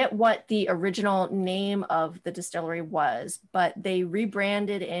forget what the original name of the distillery was, but they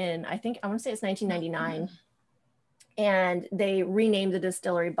rebranded in, I want to say it's 1999. And they renamed the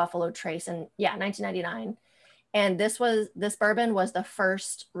distillery Buffalo Trace in 1999. And this bourbon was the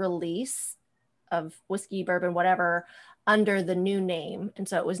first release of whiskey, bourbon, whatever, under the new name. And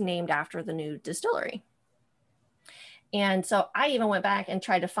so it was named after the new distillery. And so I even went back and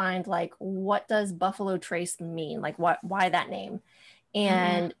tried to find, like, what does Buffalo Trace mean? Like, why that name?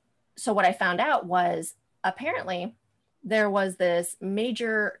 And so what I found out was, apparently there was this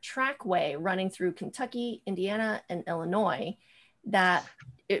major trackway running through Kentucky, Indiana, and Illinois that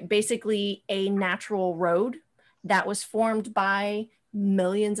basically a natural road that was formed by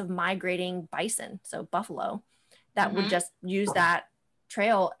millions of migrating bison, so buffalo, that would just use that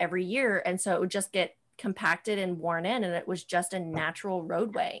trail every year. And so it would just get compacted and worn in, and it was just a natural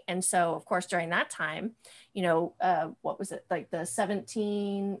roadway. And so, of course, during that time, what was it, like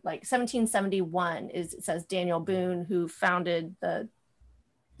 1771 it says Daniel Boone, who founded the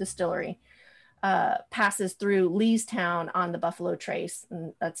distillery, passes through Leestown on the Buffalo Trace,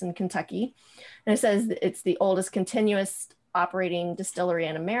 and that's in Kentucky. And it says it's the oldest continuous operating distillery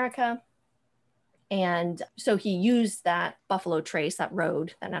in America. And so he used that Buffalo Trace, that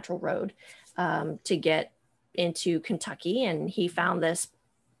road, that natural road, to get into Kentucky. And he found this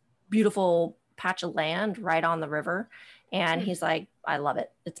beautiful patch of land right on the river. And he's like, I love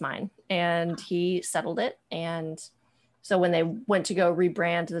it. It's mine. And he settled it. And so when they went to go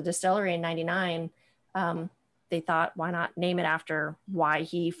rebrand the distillery in 99, they thought, why not name it after why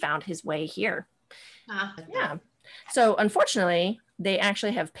he found his way here? Yeah. So unfortunately, they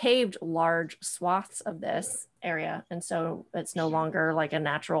actually have paved large swaths of this area. And so it's no longer like a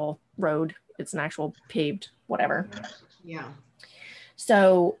natural road. It's an actual paved whatever. Yeah.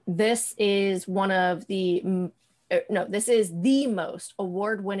 So this is this is the most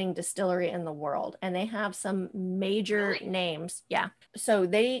award-winning distillery in the world. And they have some major names. Yeah. So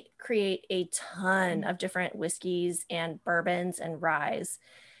they create a ton of different whiskeys and bourbons and ryes.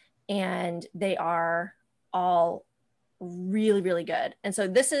 And they are all really, really good. And so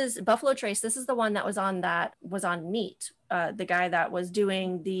this is Buffalo Trace. This is the one that was on Neat. The guy that was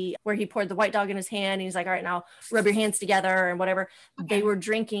doing where he poured the White Dog in his hand. And he's like, all right, now rub your hands together and whatever. Okay. They were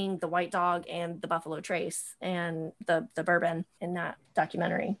drinking the White Dog and the Buffalo Trace and the bourbon in that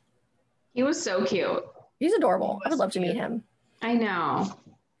documentary. He was so cute. He's adorable. I would love to meet him. I know.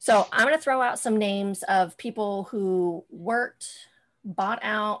 So I'm going to throw out some names of people who worked, bought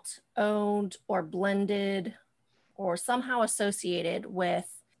out, owned, or blended, or somehow associated with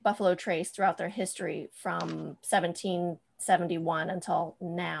Buffalo Trace throughout their history from 1771 until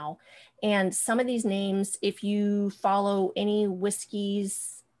now. And some of these names, if you follow any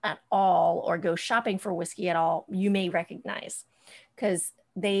whiskeys at all or go shopping for whiskey at all, you may recognize, because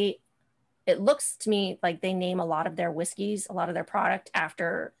it looks to me like they name a lot of their whiskeys, a lot of their product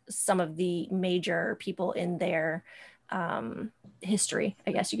after some of the major people in their history,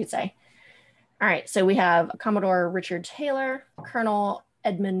 I guess you could say. All right, so we have Commodore Richard Taylor, Colonel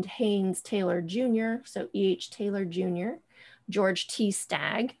Edmund Haynes Taylor Jr., so E.H. Taylor Jr., George T.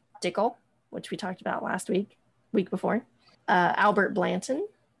 Stagg, Dickel, which we talked about week before, Albert Blanton,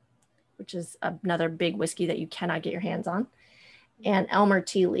 which is another big whiskey that you cannot get your hands on, and Elmer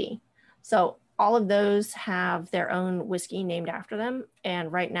T. Lee. So all of those have their own whiskey named after them,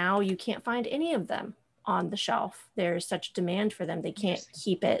 and right now you can't find any of them on the shelf. There's such demand for them, they can't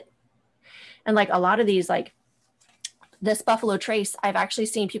keep it. And like a lot of these, like this Buffalo Trace, I've actually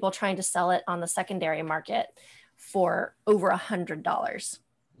seen people trying to sell it on the secondary market for over $100.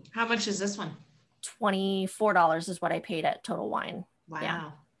 How much is this one? $24 is what I paid at Total Wine. Wow.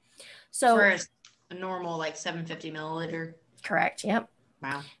 Yeah. So for a normal like 750 milliliter. Correct. Yep.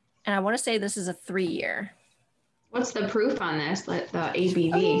 Wow. And I want to say this is a 3-year. What's the proof on this? The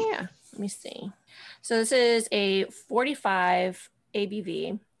ABV? Oh, yeah. Let me see. So this is a 45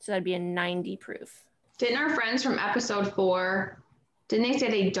 ABV. So that'd be a 90 proof. Didn't our friends from episode 4, didn't they say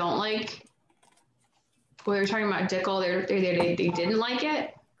they don't like, we were talking about Dickel, they didn't like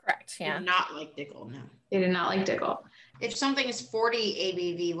it? Correct. Yeah. Did not like Dickel, no. They did not like Dickel. If something is 40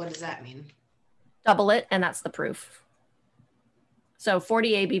 ABV, what does that mean? Double it, and that's the proof. So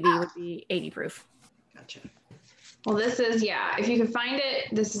 40 ABV would be 80 proof. Gotcha. Well, this is, yeah, if you can find it,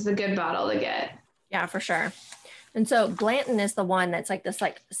 this is a good bottle to get. Yeah, for sure. And so Blanton is the one that's like this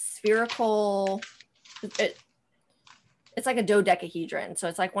like spherical, it's like a dodecahedron. So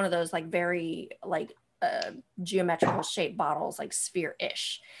it's like one of those like very like geometrical shaped bottles, like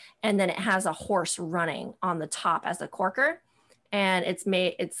sphere-ish. And then it has a horse running on the top as a corker. And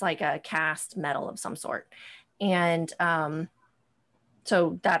it's like a cast metal of some sort. And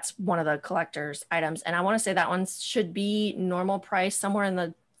so that's one of the collector's items. And I want to say that one should be normal price, somewhere in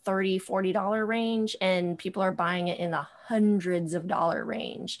the $30, $40 range. And people are buying it in the hundreds of dollar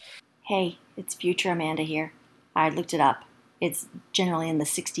range. Hey, it's future Amanda here. I looked it up. It's generally in the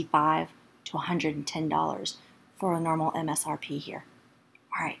 $65 to $110 for a normal MSRP here.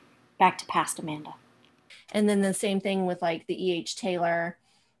 All right, back to past Amanda. And then the same thing with like the E.H. Taylor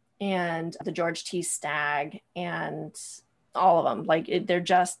and the George T. Stagg and all of them. Like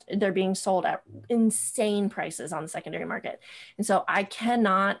they're being sold at insane prices on the secondary market. And so I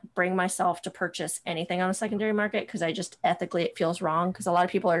cannot bring myself to purchase anything on the secondary market because I just ethically, it feels wrong. Because a lot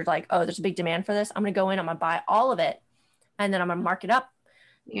of people are like, oh, there's a big demand for this. I'm going to go in, I'm going to buy all of it. And then I'm going to mark it up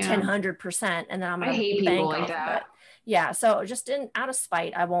 100%. And then I'm going to hate people like that. Yeah. So just out of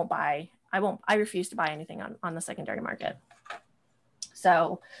spite, I refuse to buy anything on the secondary market.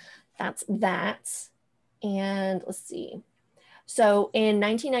 So that's that. And let's see. So in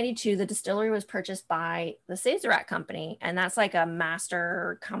 1992, the distillery was purchased by the Sazerac Company, and that's like a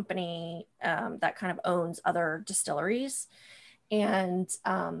master company that kind of owns other distilleries. And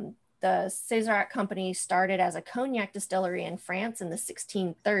the Sazerac Company started as a cognac distillery in France in the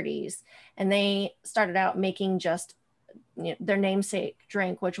 1630s, and they started out making just their namesake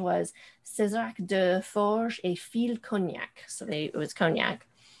drink, which was Sazerac de Forge et Fil Cognac. So it was cognac.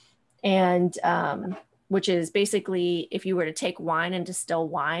 And which is basically if you were to take wine and distill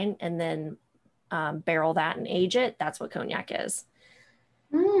wine and then barrel that and age it, that's what cognac is.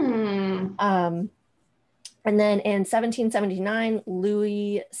 And then in 1779,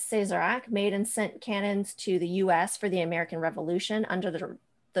 Louis Sazerac made and sent cannons to the U.S. for the American Revolution under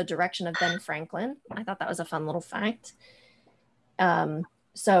the direction of Ben Franklin. I thought that was a fun little fact.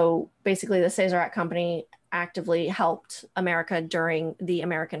 So basically the Sazerac Company actively helped America during the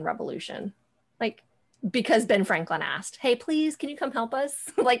American Revolution. Like, because Ben Franklin asked, hey, please, can you come help us?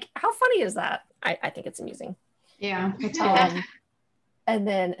 Like, how funny is that? I think it's amusing. Yeah. And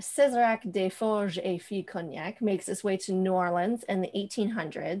then Sazerac de Forge et Fil Cognac makes its way to New Orleans in the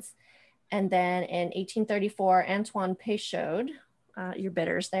 1800s. And then in 1834, Antoine Peychaud, your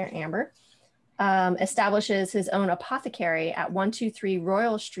bitters there, Amber, establishes his own apothecary at 123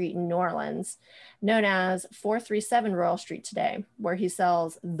 Royal Street in New Orleans, known as 437 Royal Street today, where he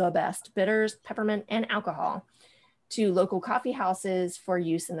sells the best bitters, peppermint, and alcohol to local coffee houses for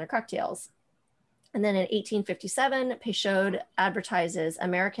use in their cocktails. And then in 1857, Peychaud advertises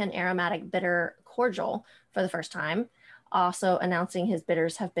American Aromatic Bitter Cordial for the first time, also announcing his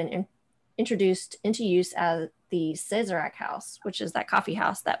bitters have been introduced into use at the Sazerac House, which is that coffee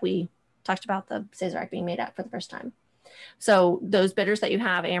house that we talked about the Sazerac being made at for the first time. So those bitters that you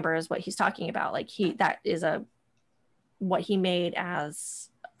have, Amber, is what he's talking about. Like that is what he made as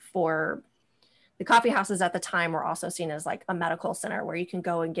for the coffee houses at the time were also seen as like a medical center where you can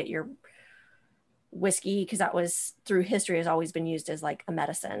go and get your whiskey, because that was through history has always been used as like a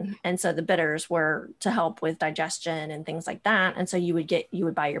medicine. And so the bitters were to help with digestion and things like that. And so you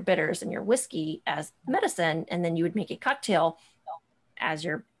would buy your bitters and your whiskey as medicine, and then you would make a cocktail as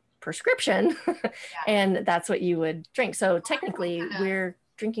your prescription. And that's what you would drink. So technically we're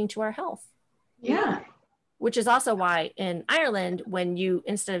drinking to our health. Yeah. Which is also why in Ireland, when you,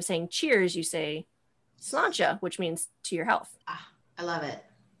 instead of saying cheers, you say sláinte, which means to your health. I love it.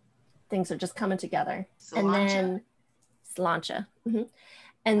 Things are just coming together. Sláinte. And then sláinte. Mm-hmm.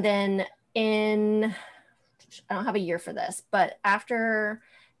 And then I don't have a year for this, but after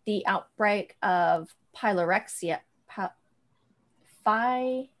the outbreak of phylloxera,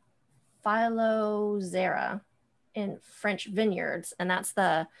 in French vineyards, and that's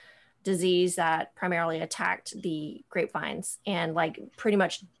the disease that primarily attacked the grapevines and like pretty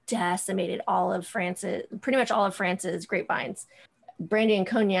much decimated all of France's grapevines. Brandy and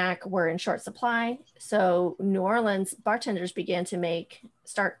cognac were in short supply, so New Orleans bartenders began to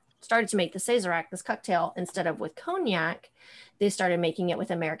started to make the Sazerac, this cocktail, instead of with cognac. They started making it with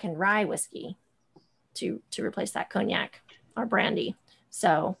American rye whiskey to replace that cognac or brandy.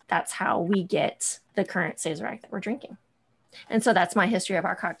 So that's how we get the current Sazerac that we're drinking. And so that's my history of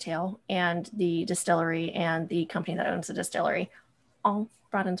our cocktail and the distillery and the company that owns the distillery, all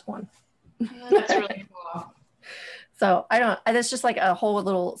brought into one. That's really cool. So that's just like a whole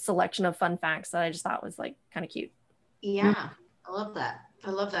little selection of fun facts that I just thought was like kind of cute. Yeah, I love that.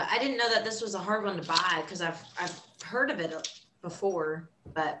 I didn't know that this was a hard one to buy because I've heard of it before,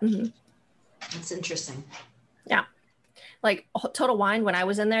 but it's interesting. Yeah. Like Total Wine, when I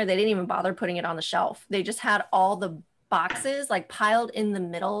was in there, they didn't even bother putting it on the shelf. They just had all the boxes like piled in the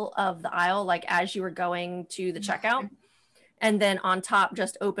middle of the aisle, like as you were going to the checkout. And then on top,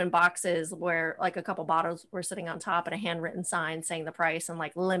 just open boxes where like a couple bottles were sitting on top and a handwritten sign saying the price and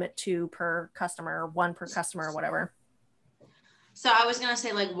like limit 2 per customer, 1 per customer or whatever. So I was going to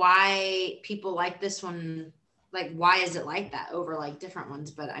say like why people like this one, like why is it like that over like different ones?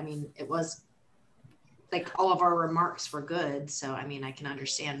 But I mean, it was like all of our remarks were good. So, I mean, I can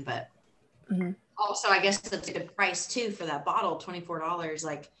understand, but also I guess that's a good price too for that bottle, $24.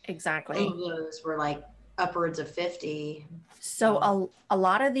 Like exactly. All of those were like upwards of 50. So a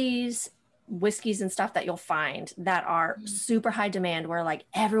lot of these whiskeys and stuff that you'll find that are super high demand where like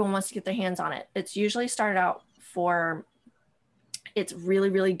everyone wants to get their hands on it. It's usually started out it's really,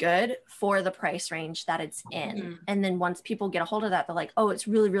 really good for the price range that it's in. And then once people get a hold of that, they're like, oh, it's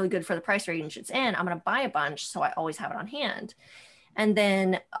really, really good for the price range it's in. I'm going to buy a bunch. So I always have it on hand. And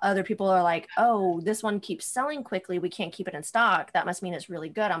then other people are like, oh, this one keeps selling quickly. We can't keep it in stock. That must mean it's really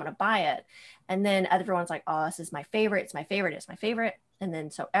good. I'm going to buy it. And then everyone's like, oh, this is my favorite. It's my favorite. It's my favorite. And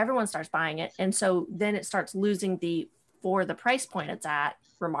then so everyone starts buying it. And so then it starts losing for the price point it's at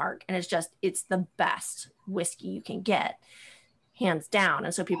remark. And it's the best whiskey you can get, hands down.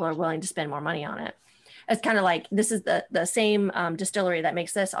 And so people are willing to spend more money on it. It's kind of like, this is the same distillery that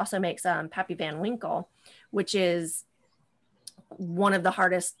makes this also makes Pappy Van Winkle, which is one of the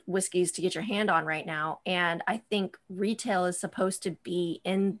hardest whiskeys to get your hand on right now. And I think retail is supposed to be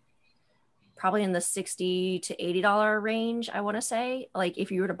probably in the $60 to $80 range, I want to say, like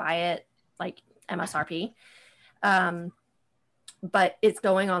if you were to buy it like MSRP. But it's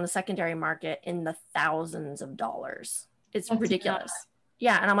going on the secondary market in the thousands of dollars. It's That's ridiculous. Enough.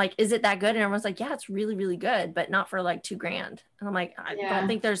 Yeah. And I'm like, is it that good? And everyone's like, yeah, it's really, really good, but not for like $2,000. And I'm like, I don't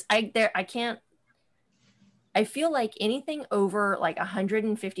think I feel like anything over like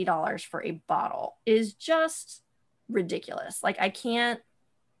 $150 for a bottle is just ridiculous. Like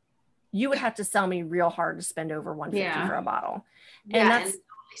you would have to sell me real hard to spend over $150 for a bottle. And that's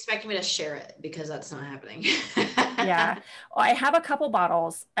expecting me to share it because that's not happening. Yeah. Well, I have a couple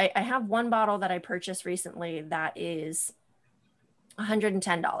bottles. I have one bottle that I purchased recently that is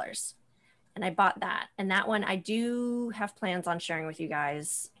 $110. And I bought that. And that one I do have plans on sharing with you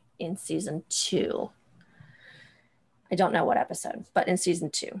guys in season 2. I don't know what episode, but in season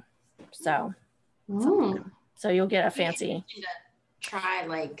 2. So you'll get a fancy. Try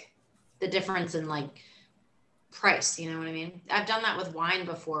like the difference in like price, you know what I mean? I've done that with wine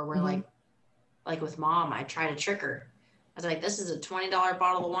before where like with mom, I tried to trick her. I was like, this is a $20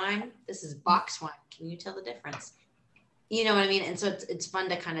 bottle of wine. This is box wine. Can you tell the difference? You know what I mean? And so it's fun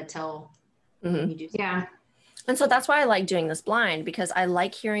to kind of tell when you do something. Yeah. And so that's why I like doing this blind, because I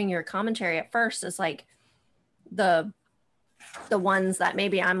like hearing your commentary at first. It's like the ones that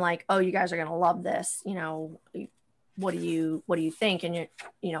maybe I'm like, oh, you guys are going to love this. You know, what do you think? And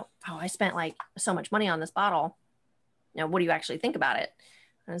oh, I spent like so much money on this bottle. You know, what do you actually think about it?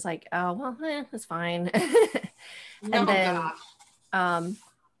 And it's like, oh, well, it's fine. And then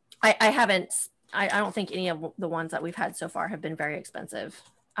I don't think any of the ones that we've had so far have been very expensive.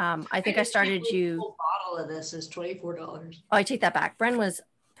 I think I started you. The bottle of this is $24. Oh, I take that back. Bren was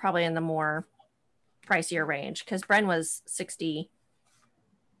probably in the more pricier range because Bren was $60.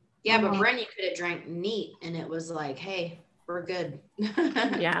 Yeah, but Bren, you could have drank neat and it was like, hey, we're good.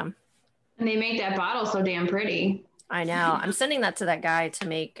 Yeah. And they make that bottle so damn pretty. I know. I'm sending that to that guy to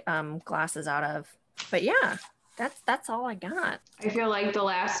make glasses out of. But yeah, that's all I got. I feel like the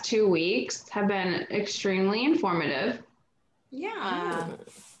last 2 weeks have been extremely informative. Yeah.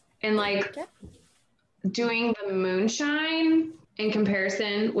 And like doing the moonshine in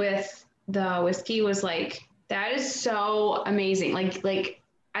comparison with the whiskey was like, that is so amazing. Like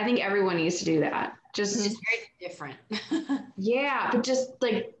I think everyone needs to do that. just It's very different. yeah, but just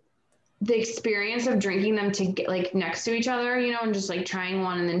like the experience of drinking them to get like next to each other, you know, and just like trying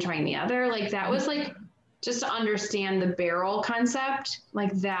one and then trying the other, like that was like just to understand the barrel concept,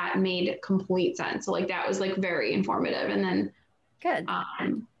 like that made complete sense. So like that was like very informative. And then Good.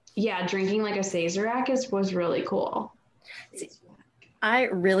 yeah, drinking like a Sazerac was really cool. I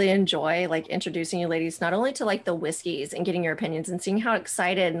really enjoy like introducing you ladies not only to like the whiskeys and getting your opinions and seeing how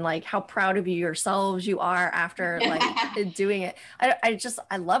excited and like how proud of you yourselves you are after like doing it.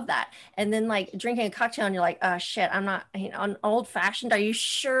 I love that. And then like drinking a cocktail and you're like, oh shit, I'm not, you know, an old fashioned. Are you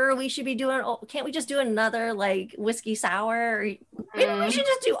sure we should be doing, can't we just do another like whiskey sour? Maybe we should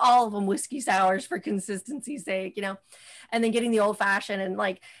just do all of them whiskey sours for consistency's sake, you know? And then getting the old fashioned and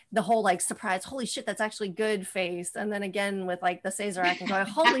like the whole like surprise, holy shit, that's actually good face. And then again with like the Sazerac and going,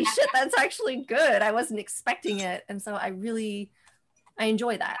 holy shit, that's actually good. I wasn't expecting it. And so I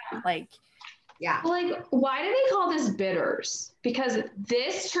enjoy that. Like, yeah. Like, why do they call this bitters? Because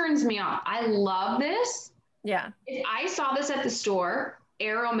this turns me off. I love this. Yeah. If I saw this at the store,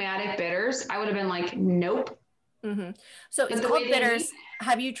 aromatic bitters, I would have been like, nope. Mm-hmm. So it's called bitters.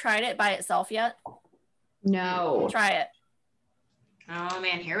 Have you tried it by itself yet? No. Try it. Oh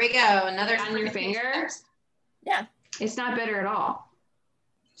man, here we go. Another on your finger. Yeah. It's not bitter at all.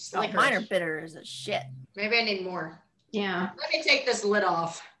 Like mine are bitter as a shit. Maybe I need more. Yeah. Let me take this lid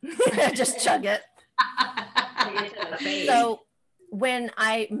off. Just chug it. So when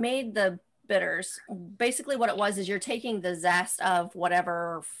I made the bitters, basically what it was is you're taking the zest of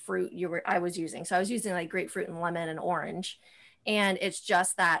whatever fruit I was using. So I was using like grapefruit and lemon and orange. And it's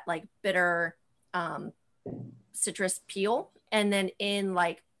just that like bitter citrus peel. And then in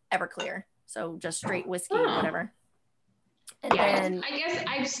like Everclear. So just straight whiskey, whatever. And then I guess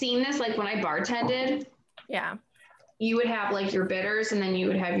I've seen this like when I bartended. Yeah. You would have like your bitters and then you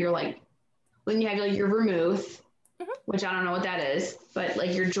would have your like, when you have like your vermouth, which I don't know what that is, but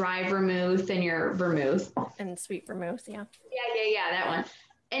like your dry vermouth and your vermouth. And sweet vermouth, yeah. Yeah, that one.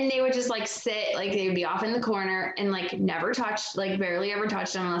 And they would just like sit, like they would be off in the corner and like never touch, like barely ever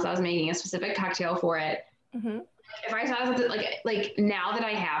touch them unless I was making a specific cocktail for it. Mm-hmm. If I saw something like now that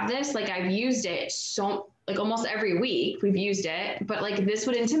I have this, like I've used it so like almost every week we've used it, but like this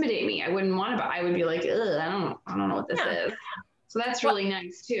would intimidate me. I wouldn't want to, I would be like, ugh, I don't know what this is. So that's really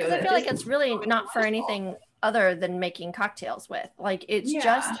nice too. I feel like it's really not for anything other than making cocktails with. Like it's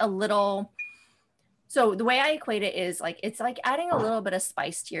just a little. So the way I equate it is like it's like adding a little bit of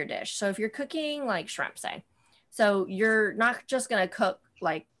spice to your dish. So if you're cooking like shrimp, say, so you're not just gonna cook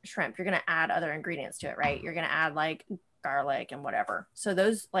like shrimp, you're gonna add other ingredients to it, right? You're gonna add like garlic and whatever. So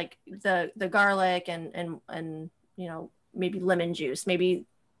those like the garlic and you know, maybe lemon juice, maybe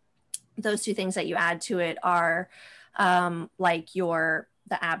those two things that you add to it are like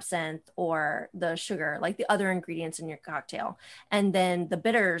the absinthe or the sugar, like the other ingredients in your cocktail. And then the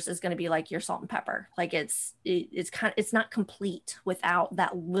bitters is going to be like your salt and pepper. Like it's not complete without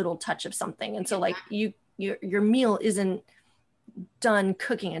that little touch of something. And so like your meal isn't done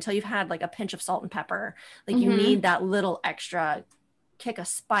cooking until you've had like a pinch of salt and pepper. Like you need that little extra kick of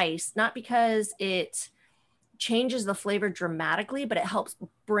spice, not because it changes the flavor dramatically, but it helps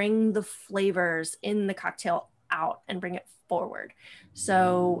bring the flavors in the cocktail out and bring it forward.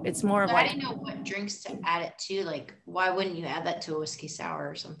 So it's more of like, I don't know what drinks to add it to. Like, why wouldn't you add that to a whiskey sour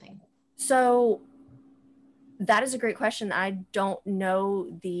or something? So that is a great question. I don't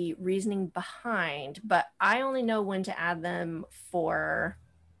know the reasoning behind, but I only know when to add them for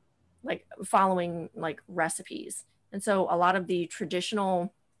like following like recipes. And so a lot of the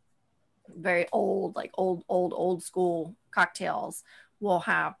traditional, very old, like old school cocktails will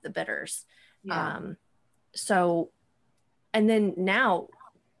have the bitters. Yeah. So, and then now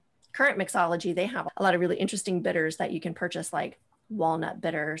current mixology, they have a lot of really interesting bitters that you can purchase, like walnut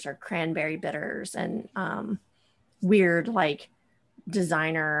bitters or cranberry bitters and weird like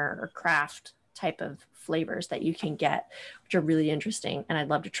designer or craft type of flavors that you can get, which are really interesting. And I'd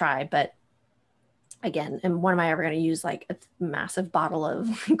love to try, but again, and when am I ever going to use like a massive bottle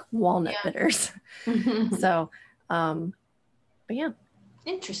of like walnut bitters? So, but yeah.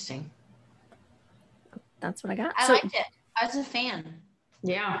 Interesting. That's what I got. I liked it. I was a fan.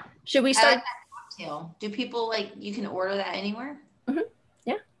 Yeah. Should we start? I like that cocktail. Do people like, you can order that anywhere?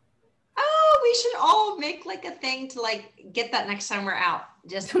 Yeah. Oh, we should all make like a thing to like get that next time we're out.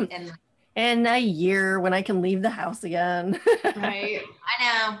 Just in a year when I can leave the house again. Right. I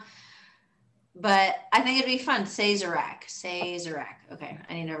know. But I think it'd be fun. Sazerac. Okay.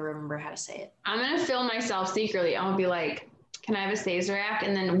 I need to remember how to say it. I'm going to film myself secretly. I'm going to be like, can I have a Sazerac?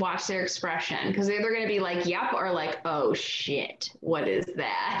 And then watch their expression. Because they're going to be like, yep, or like, oh shit, what is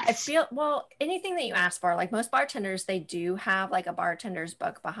that? I feel, well, anything that you ask for, like most bartenders, they do have like a bartender's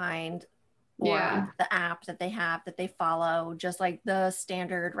book behind or the app that they have that they follow, just like the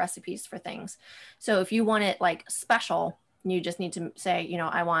standard recipes for things. So if you want it like special, you just need to say, you know,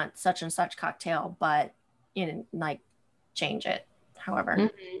 I want such and such cocktail, but like change it however.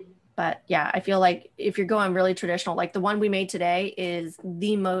 But yeah, I feel like if you're going really traditional, like the one we made today is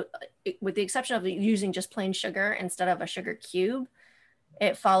the most, with the exception of using just plain sugar instead of a sugar cube,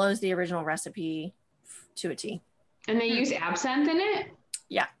 it follows the original recipe to a T. And they use absinthe in it?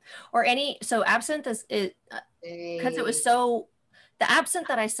 Yeah. Or so absinthe is because it was so, the absinthe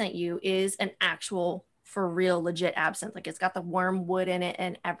that I sent you is an actual for real legit absinthe. Like it's got the wormwood in it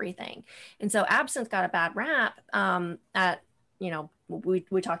and everything. And so absinthe got a bad rap at, you know, we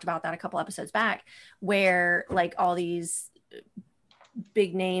talked about that a couple episodes back, where like all these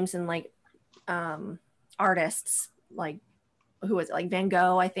big names and like artists, like who was it, like Van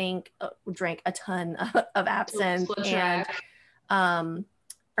Gogh, I think, drank a ton of absinthe, and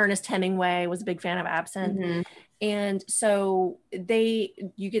Ernest Hemingway was a big fan of absinthe. And so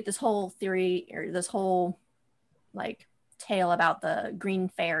you get this whole theory or this whole like tale about the green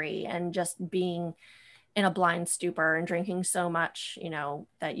fairy and just being in a blind stupor and drinking so much, you know,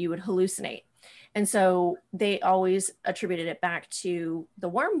 that you would hallucinate. And so they always attributed it back to the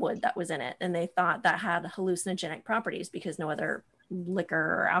wormwood that was in it. And they thought that had hallucinogenic properties because no other liquor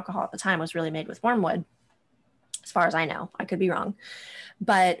or alcohol at the time was really made with wormwood, as far as I know. I could be wrong.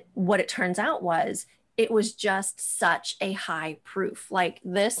 But what it turns out was it was just such a high proof. Like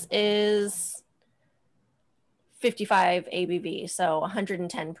this is 55 ABV, so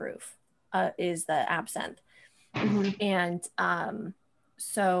 110 proof. Is the absinthe. And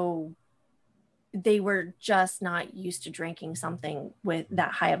so they were just not used to drinking something with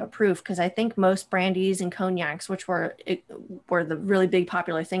that high of a proof, because I think most brandies and cognacs, which were the really big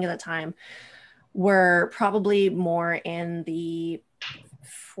popular thing at the time, were probably more in the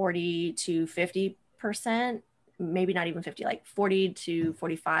 40 to 50%, maybe not even 50, like 40 to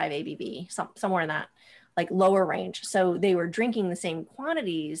 45 ABV, somewhere in that like lower range. So they were drinking the same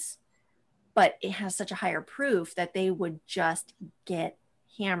quantities, but it has such a higher proof that they would just get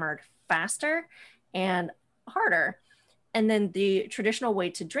hammered faster and harder. And then the traditional way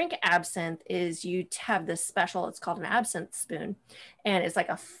to drink absinthe is you have this special, it's called an absinthe spoon. And it's like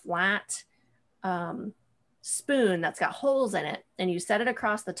a flat spoon that's got holes in it. And you set it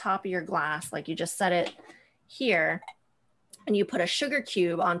across the top of your glass, like you just set it here. And you put a sugar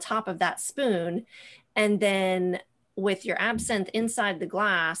cube on top of that spoon. And then with your absinthe inside the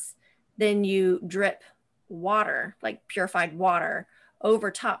glass, then you drip water, like purified water, over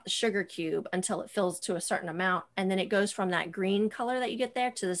top the sugar cube until it fills to a certain amount. And then it goes from that green color that you get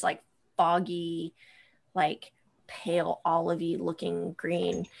there to this like foggy, like pale olivey looking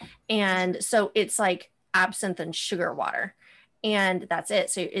green. And so it's like absinthe and sugar water. And that's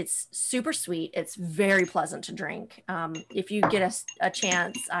it. So it's super sweet. It's very pleasant to drink. If you get a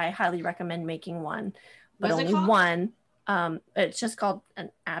chance, I highly recommend making one, but only one. It's just called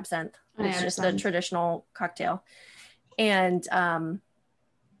an absinthe. It's just a traditional cocktail. And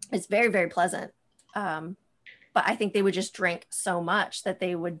it's very, very pleasant. But I think they would just drink so much that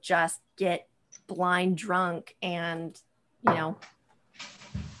they would just get blind drunk. And, you know,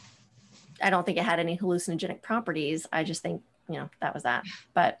 I don't think it had any hallucinogenic properties. I just think, you know, that was that.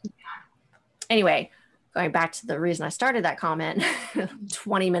 But anyway, going back to the reason I started that comment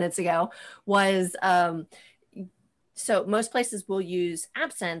 20 minutes ago was, so most places will use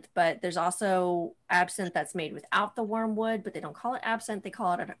absinthe, but there's also absinthe that's made without the wormwood, but they don't call it absinthe. They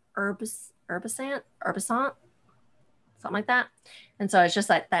call it an herbisant, something like that. And so it's just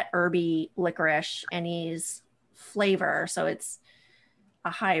like that herby licorice anise flavor. So it's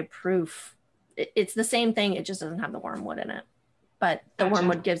a high proof. It's the same thing. It just doesn't have the wormwood in it, but the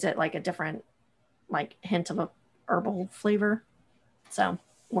wormwood gives it like a different like hint of a herbal flavor. So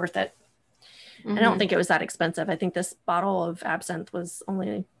worth it. I don't think it was that expensive. I think this bottle of absinthe was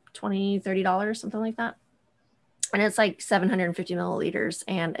only $20-$30, something like that. And it's like 750 milliliters,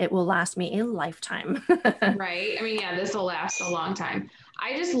 and it will last me a lifetime. Right. I mean, yeah, this will last a long time.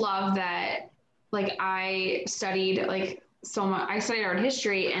 I just love that. Like I studied like so much. I studied art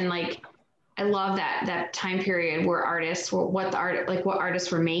history, and like I love that time period where artists were what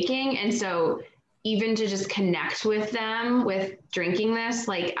artists were making, and so even to just connect with them with drinking this,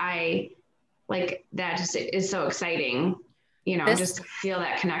 like that just is so exciting. you know, just to feel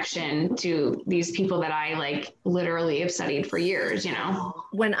that connection to these people that I like literally have studied for years, you know.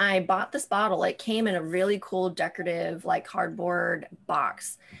 When I bought this bottle, it came in a really cool decorative like cardboard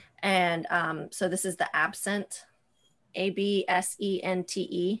box. And so this is the Absent,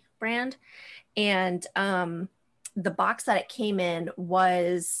 Absente brand. And the box that it came in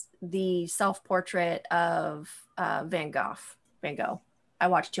was the self-portrait of Van Gogh. I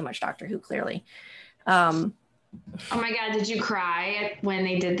watched too much Doctor Who, clearly. Oh my God, did you cry when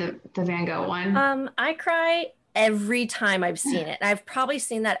they did the Van Gogh one? I cry every time I've seen it. I've probably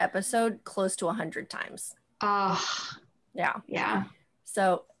seen that episode close to 100 times. Oh, yeah. Yeah.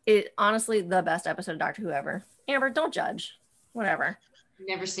 So it honestly the best episode of Doctor Who ever. Amber, don't judge. Whatever.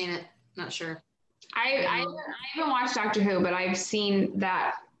 Never seen it. Not sure. I haven't watched Doctor Who, but I've seen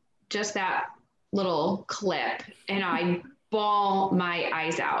that little clip, and I bawl my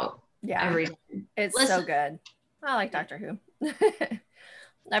eyes out. Yeah. Every time. It's so good. I like Doctor Who.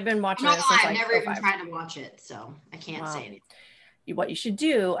 I've been watching it since I've never even tried to watch it, so I can't say anything. What you should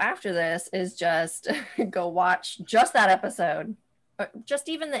do after this is just go watch just that episode. Just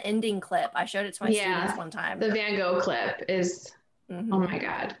even the ending clip. I showed it to my students one time. The Van Gogh clip is, oh my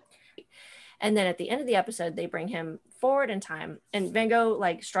God. And then at the end of the episode, they bring him forward in time. And Van Gogh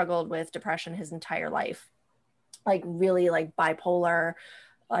like struggled with depression his entire life. Like really like bipolar,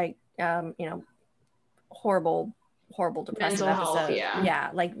 like, horrible depressive mental episodes. Health, yeah,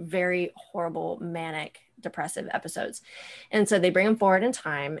 like very horrible manic depressive episodes. And so they bring him forward in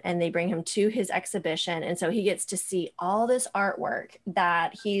time and they bring him to his exhibition, and so he gets to see all this artwork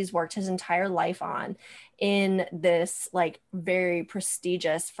that he's worked his entire life on in this like very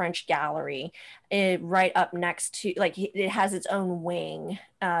prestigious French gallery, right up next to like it has its own wing,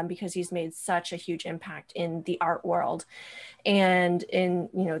 because he's made such a huge impact in the art world and in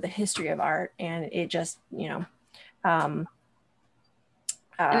the history of art. And it just and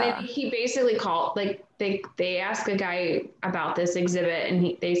then he basically called, like they ask a guy about this exhibit,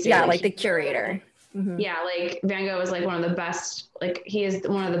 and they say like the curator. Mm-hmm. Yeah, like Van Gogh is like one of the best, like he is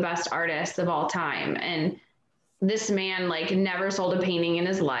one of the best artists of all time, and this man like never sold a painting in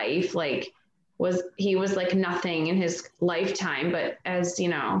his life, like he was like nothing in his lifetime, but as you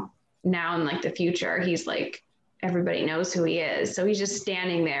know, now in like the future, he's like everybody knows who he is. So he's just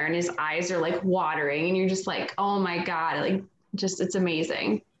standing there and his eyes are like watering, and you're just like, oh my God, like just it's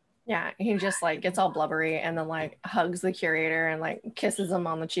amazing. Yeah, he just like gets all blubbery and then like hugs the curator and like kisses him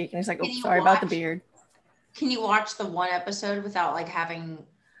on the cheek, and he's like, oh, sorry about the beard. Can you watch the one episode without like having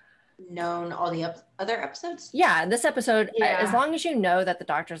known all the other episodes? Yeah, this episode, as long as you know that the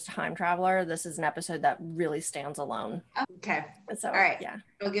Doctor's a time traveler, this is an episode that really stands alone. Okay. So, all right. Yeah.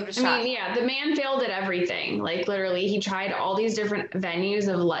 I'll give it a shot. I mean, the man failed at everything. Like literally, he tried all these different venues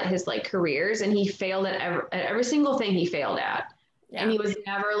of his like careers, and he failed at every single thing he failed at. Yeah. And he was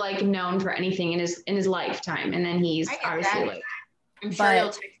never like known for anything in his lifetime. And then he's obviously like, I'm sure you'll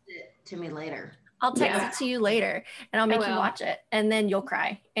text it to me later. I'll text it to you later, and I'll make you watch it, and then you'll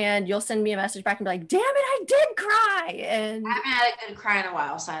cry, and you'll send me a message back and be like, damn it, I did cry. And I haven't had a good cry in a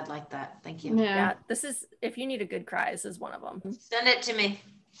while, so I'd like that. Thank you. Yeah, this is, if you need a good cry, this is one of them. Send it to me.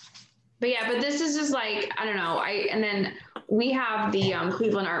 But this is just like, I don't know. And then we have the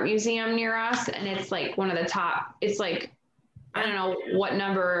Cleveland Art Museum near us, and it's like one of the top, it's like, I don't know what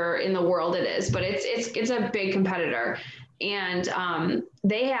number in the world it is, but it's a big competitor. And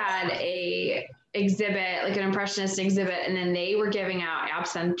they had a exhibit, like an impressionist exhibit, and then they were giving out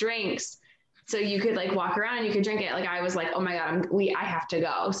absinthe drinks, so you could like walk around and you could drink it. Like I was like, oh my God, I have to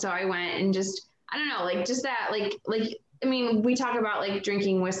go. So I went and just, I don't know, like just that, like I mean, we talk about like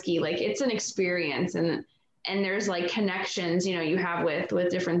drinking whiskey, like it's an experience, and there's like connections, you have with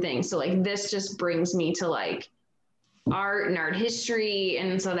different things. So like this just brings me to like art and art history,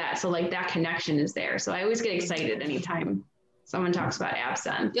 and so like that connection is there. So I always get excited anytime someone talks about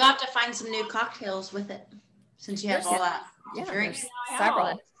absinthe. You'll have to find some new cocktails with it, since you have all that. Yeah, there's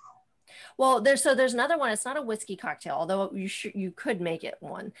several. Well, there's another one. It's not a whiskey cocktail, although you could make it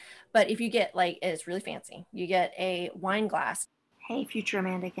one. But if you get it's really fancy. You get a wine glass. Hey, future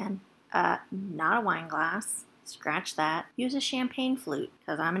Amanda again. Not a wine glass. Scratch that. Use a champagne flute,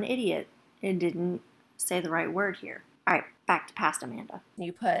 because I'm an idiot and didn't say the right word here. All right, back to past Amanda.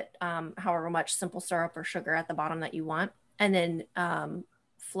 You put however much simple syrup or sugar at the bottom that you want, and then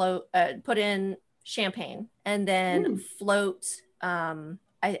put in champagne, and then float.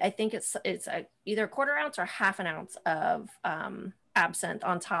 I think it's either a quarter ounce or half an ounce of absinthe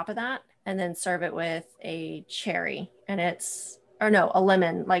on top of that, and then serve it with a cherry, and a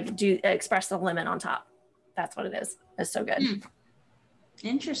lemon. Like express the lemon on top. That's what it is. It's so good.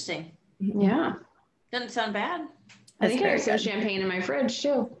 Interesting. Yeah. Doesn't sound bad. I think I have some champagne in my fridge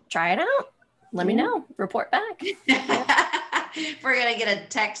too. Try it out. Let me know. Report back. We're gonna get a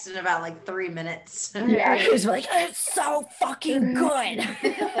text in about like 3 minutes. Yeah, he's like, it's so fucking good.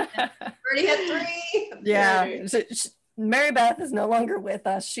 Already had 3. Yeah. Right. So Mary Beth is no longer with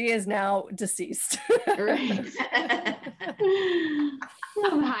us. She is now deceased. Right.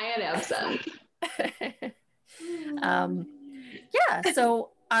 I'm high on absinthe. Yeah.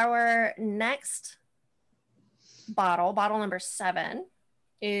 So our next bottle number 7,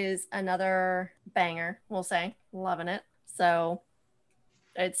 is another banger, we'll say. Loving it. So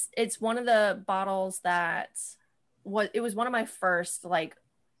it's one of the bottles that it was one of my first like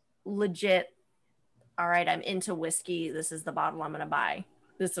legit, all right, I'm into whiskey, this is the bottle I'm going to buy.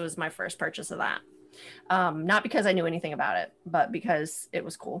 This was my first purchase of that. Not because I knew anything about it, but because it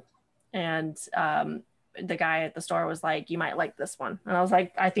was cool. And the guy at the store was like, you might like this one. And I was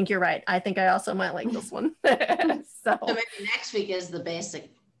like, I think you're right. I think I also might like this one. So maybe next week is the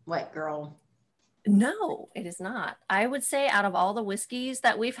basic white girl. No, it is not. I would say out of all the whiskeys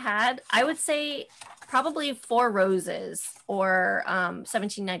that we've had, I would say probably Four Roses or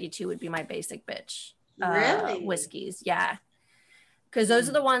 1792 would be my basic bitch. Really? Whiskeys. Yeah. Because those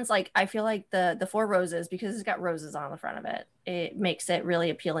are the ones, like, I feel like the Four Roses, because it's got roses on the front of it, it makes it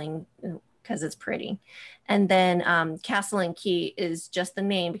really appealing because it's pretty. And then Castle and Key is just the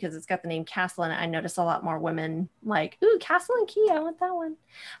name because it's got the name Castle in it. I notice a lot more women like, ooh, Castle and Key, I want that one.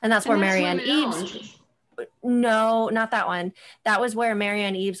 And that's where Marianne Eaves. No, not that one. That was where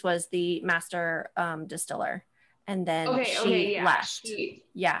Marianne Eaves was the master distiller. And then she left.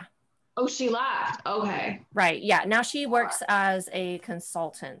 Yeah. Oh, she left. Okay. Right. Yeah. Now she works as a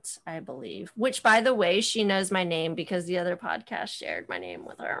consultant, I believe, which, by the way, she knows my name because the other podcast shared my name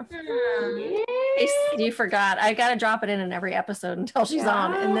with her. You forgot. I got to drop it in every episode until she's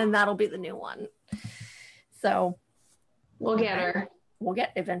on, and then that'll be the new one. So we'll get her. We'll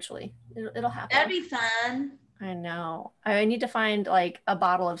get eventually. It'll happen. That'd be fun. I know. I need to find like a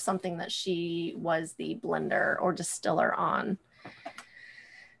bottle of something that she was the blender or distiller on.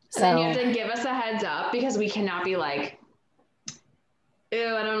 So then you have to give us a heads up because we cannot be like,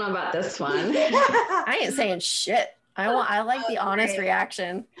 ew, I don't know about this one. I ain't saying shit. I like the honest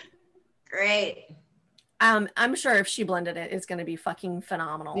reaction. Great. I'm sure if she blended it, it's going to be fucking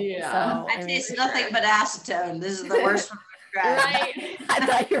phenomenal. Yeah. So, I taste nothing but acetone. This is the worst one. Right. I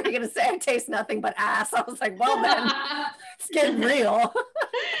thought you were going to say I taste nothing but ass. I was like, well then, it's getting real.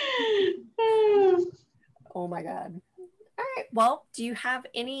 Oh my God. All right. Well, do you have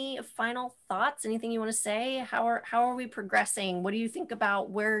any final thoughts? Anything you want to say? How are we progressing? What do you think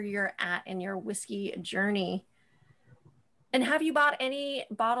about where you're at in your whiskey journey? And have you bought any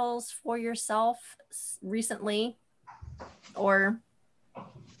bottles for yourself recently, or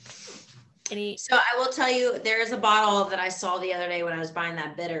any? So I will tell you, there is a bottle that I saw the other day when I was buying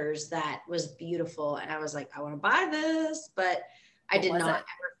that bitters that was beautiful, and I was like, I want to buy this, but I did not.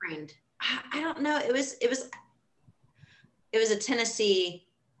 I refrained. I don't know. It was a Tennessee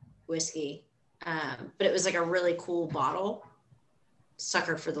whiskey, but it was like a really cool bottle.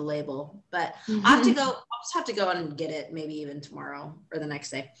 Sucker for the label, but I'll just have to go and get it maybe even tomorrow or the next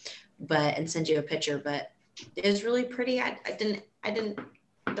day, and send you a picture. But it was really pretty. I didn't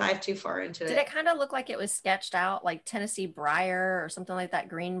dive too far into it. Did it kind of look like it was sketched out like Tennessee Briar or something like that?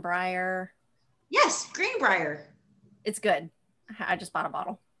 Greenbrier. Yes, Greenbrier. It's good. I just bought a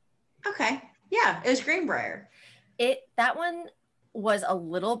bottle. Okay. Yeah, it was Greenbrier. That one was a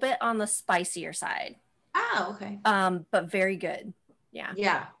little bit on the spicier side. Oh, okay. But very good. Yeah.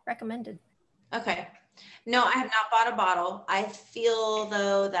 Yeah. Recommended. Okay. No, I have not bought a bottle. I feel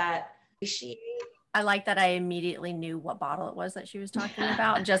though that I like that I immediately knew what bottle it was that she was talking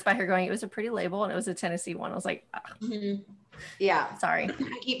about just by her going, it was a pretty label and it was a Tennessee one. I was like, yeah. Sorry.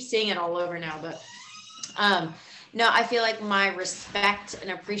 I keep seeing it all over now, but no, I feel like my respect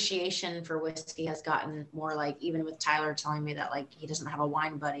and appreciation for whiskey has gotten more, like, even with Tyler telling me that like he doesn't have a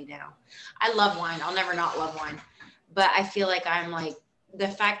wine buddy now. I love wine. I'll never not love wine. But I feel like I'm like, the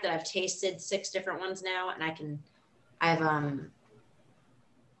fact that I've tasted 6 different ones now, and I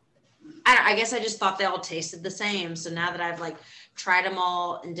guess I just thought they all tasted the same. So now that I've like tried them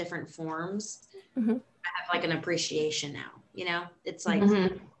all in different forms, I have like an appreciation now, you know, it's like,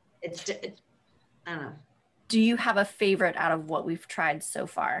 it's, I don't know. Do you have a favorite out of what we've tried so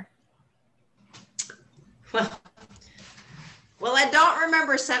far? Well, I don't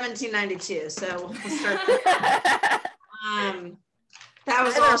remember 1792, so we'll start there. That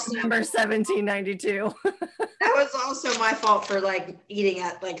was also number 1792. That was also my fault for like eating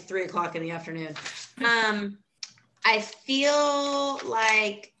at like 3:00 in the afternoon. I feel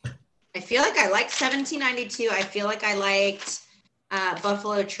like I feel like I liked 1792. I feel like I liked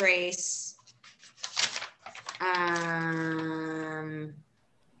Buffalo Trace.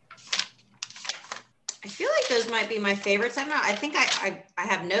 I feel like those might be my favorites. I don't know. I think I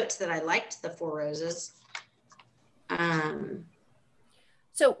have notes that I liked the Four Roses.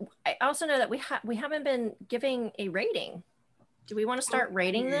 So I also know that we haven't been giving a rating. Do we want to start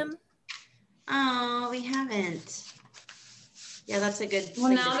rating them? Oh, we haven't. Yeah, that's a good.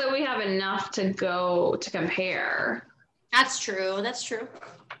 Well, now that we have enough to go to compare. That's true. That's true.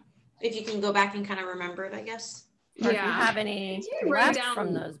 If you can go back and kind of remember it, I guess. Or if you have any left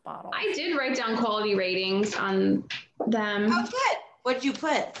from those bottles. I did write down quality ratings on them. Oh, good. What did you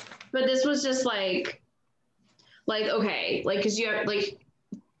put? But this was just like okay, like because you have like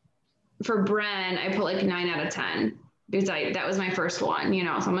for Bren, I put like 9 out of 10 because that was my first one, you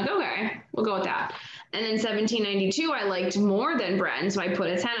know. So I'm like, okay, we'll go with that. And then 1792, I liked more than Bren, so I put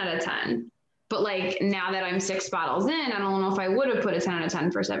a 10 out of 10. But like now that I'm 6 bottles in, I don't know if I would have put a 10 out of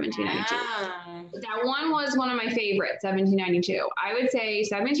 10 for 1792. That one was one of my favorites, 1792. I would say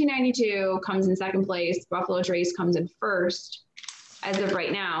 1792 comes in second place. Buffalo Trace comes in first as of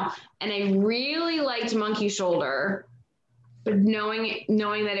right now. And I really liked Monkey Shoulder. But knowing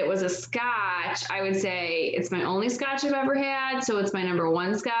that it was a Scotch, I would say it's my only Scotch I've ever had. So it's my number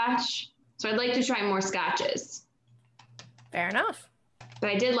 1 Scotch. So I'd like to try more Scotches. Fair enough.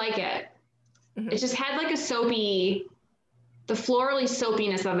 But I did like it. Mm-hmm. It just had like a soapy, the florally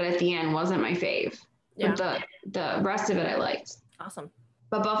soapiness of it at the end wasn't my fave. Yeah. But the rest of it I liked. Awesome.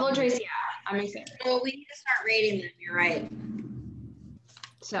 But Buffalo Trace, yeah, I'm excited. Well, we need to start rating them. You're right.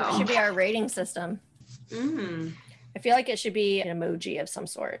 So it should be our rating system. I feel like it should be an emoji of some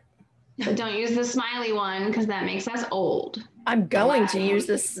sort. But don't use the smiley one because that makes us old. I'm going to use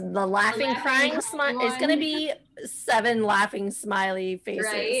the laughing crying smile. It's going to be 7 laughing smiley faces.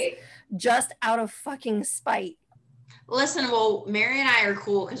 Right? Just out of fucking spite. Listen, well, Mary and I are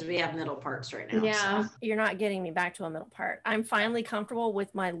cool because we have middle parts right now. Yeah. So. You're not getting me back to a middle part. I'm finally comfortable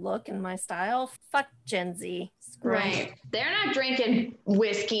with my look and my style. Fuck Gen Z. Right. They're not drinking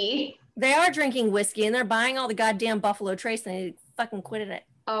whiskey. They are drinking whiskey and they're buying all the goddamn Buffalo Trace and they fucking quitted it.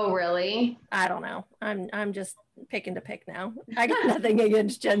 Oh, really? I don't know. I'm just picking to pick now. I got nothing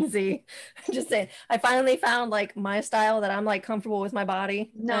against Gen Z. I'm just saying. I finally found like my style that I'm like comfortable with my body.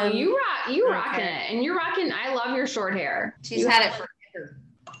 No, you rocking it, and you're rocking. I love your short hair. She's had it forever.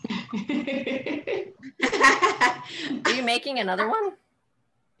 Are you making another one?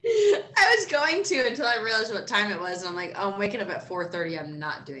 I was going to until I realized what time it was, and I'm like, oh, I'm waking up at 4:30. I'm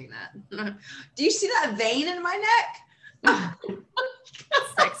not doing that. Do you see that vein in my neck?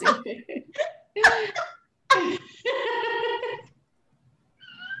 Sexy. It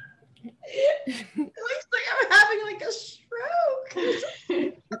looks like I'm having like a stroke.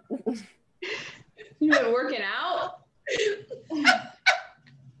 You've been working out?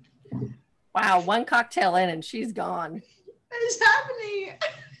 Wow, 1 cocktail in and she's gone. What is happening?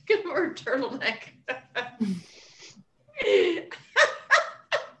 Get more turtleneck.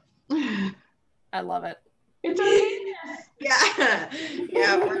 I love it. It's okay.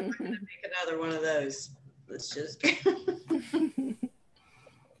 Yeah, we're gonna make another one of those. Let's just.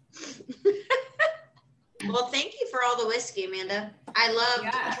 Well, thank you for all the whiskey, Amanda. I love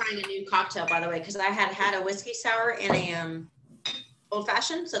trying a new cocktail, by the way, because I had a whiskey sour and a old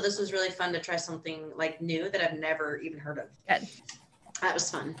fashioned. So this was really fun to try something like new that I've never even heard of. Good. That was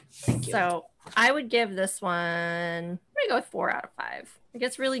fun. Thank you. So I would give this one, I'm gonna go with 4 out of 5. I think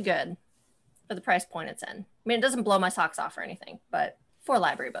it's really good for the price point it's in. I mean, it doesn't blow my socks off or anything, but 4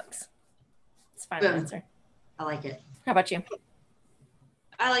 library books. It's a final answer. I like it. How about you?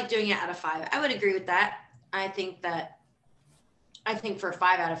 I like doing it out of 5. I would agree with that. I think for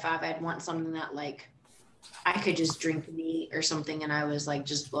 5 out of 5, I'd want something that like I could just drink neat or something and I was like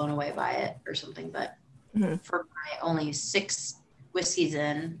just blown away by it or something. But for my only 6 whiskeys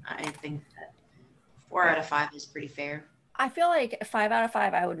in, I think that 4 out of 5 is pretty fair. I feel like 5 out of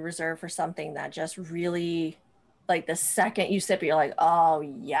 5 I would reserve for something that just really, like the second you sip it, you're like, oh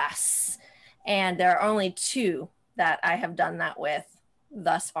yes. And there are only 2 that I have done that with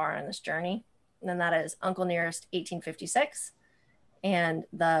thus far in this journey. And then that is Uncle Nearest 1856 and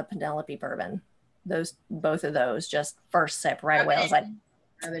the Penelope Bourbon. Both of those, just first sip right away. I was like,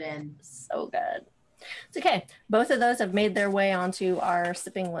 rub it in. So good. It's okay. Both of those have made their way onto our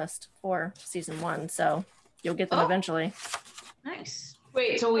sipping list for season 1. So you'll get them eventually. Nice.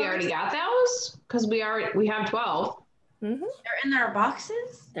 Wait, so we already got those? Because we have 12. Mm-hmm. They're in our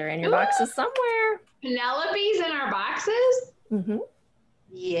boxes? They're in your boxes somewhere. Penelope's in our boxes? Mm-hmm.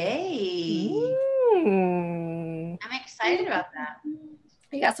 Yay. I'm excited about that.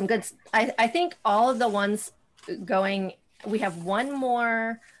 You got some good. I think all of the ones going. We have one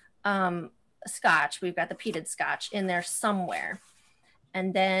more Scotch. We've got the peated Scotch in there somewhere,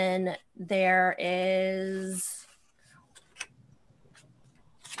 and then there is.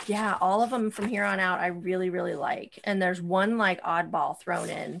 Yeah, all of them from here on out I really, really like. And there's one like oddball thrown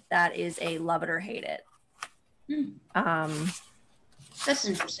in that is a love it or hate it. That's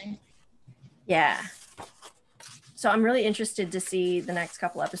interesting. Yeah. So I'm really interested to see the next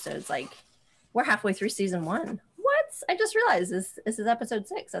couple episodes. Like, we're halfway through season 1. What? I just realized this is episode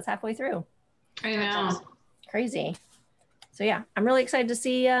 6. That's halfway through. I know. Crazy. So yeah, I'm really excited to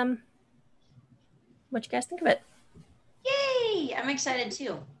see what you guys think of it. Yay! I'm excited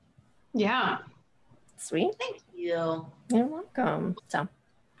too. Yeah. Sweet. Thank you. You're welcome. So,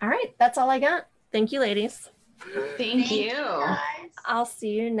 all right, that's all I got. Thank you, ladies. Thank you. Guys. I'll see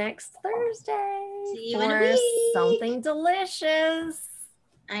you next Thursday See you in a for week. something delicious.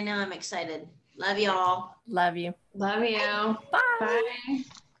 I know, I'm excited. Love y'all. Love you. Love you. Bye. Bye.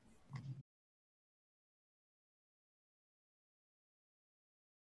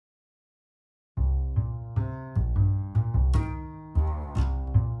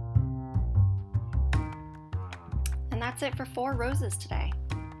 And that's it for Four Roses today.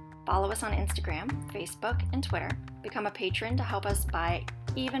 Follow us on Instagram, Facebook, and Twitter. Become a patron to help us buy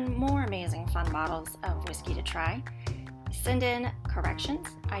even more amazing fun bottles of whiskey to try. Send in corrections,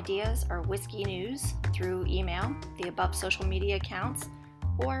 ideas, or whiskey news through email, the above social media accounts,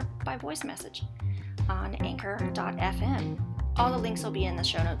 or by voice message on anchor.fm. All the links will be in the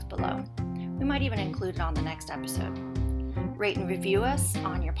show notes below. We might even include it on the next episode. Rate and review us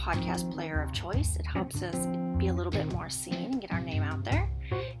on your podcast player of choice. It helps us be a little bit more seen and get our name out there.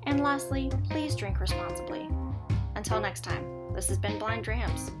 And lastly, please drink responsibly. Until next time, this has been Blind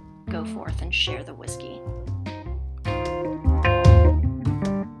Drams. Go forth and share the whiskey.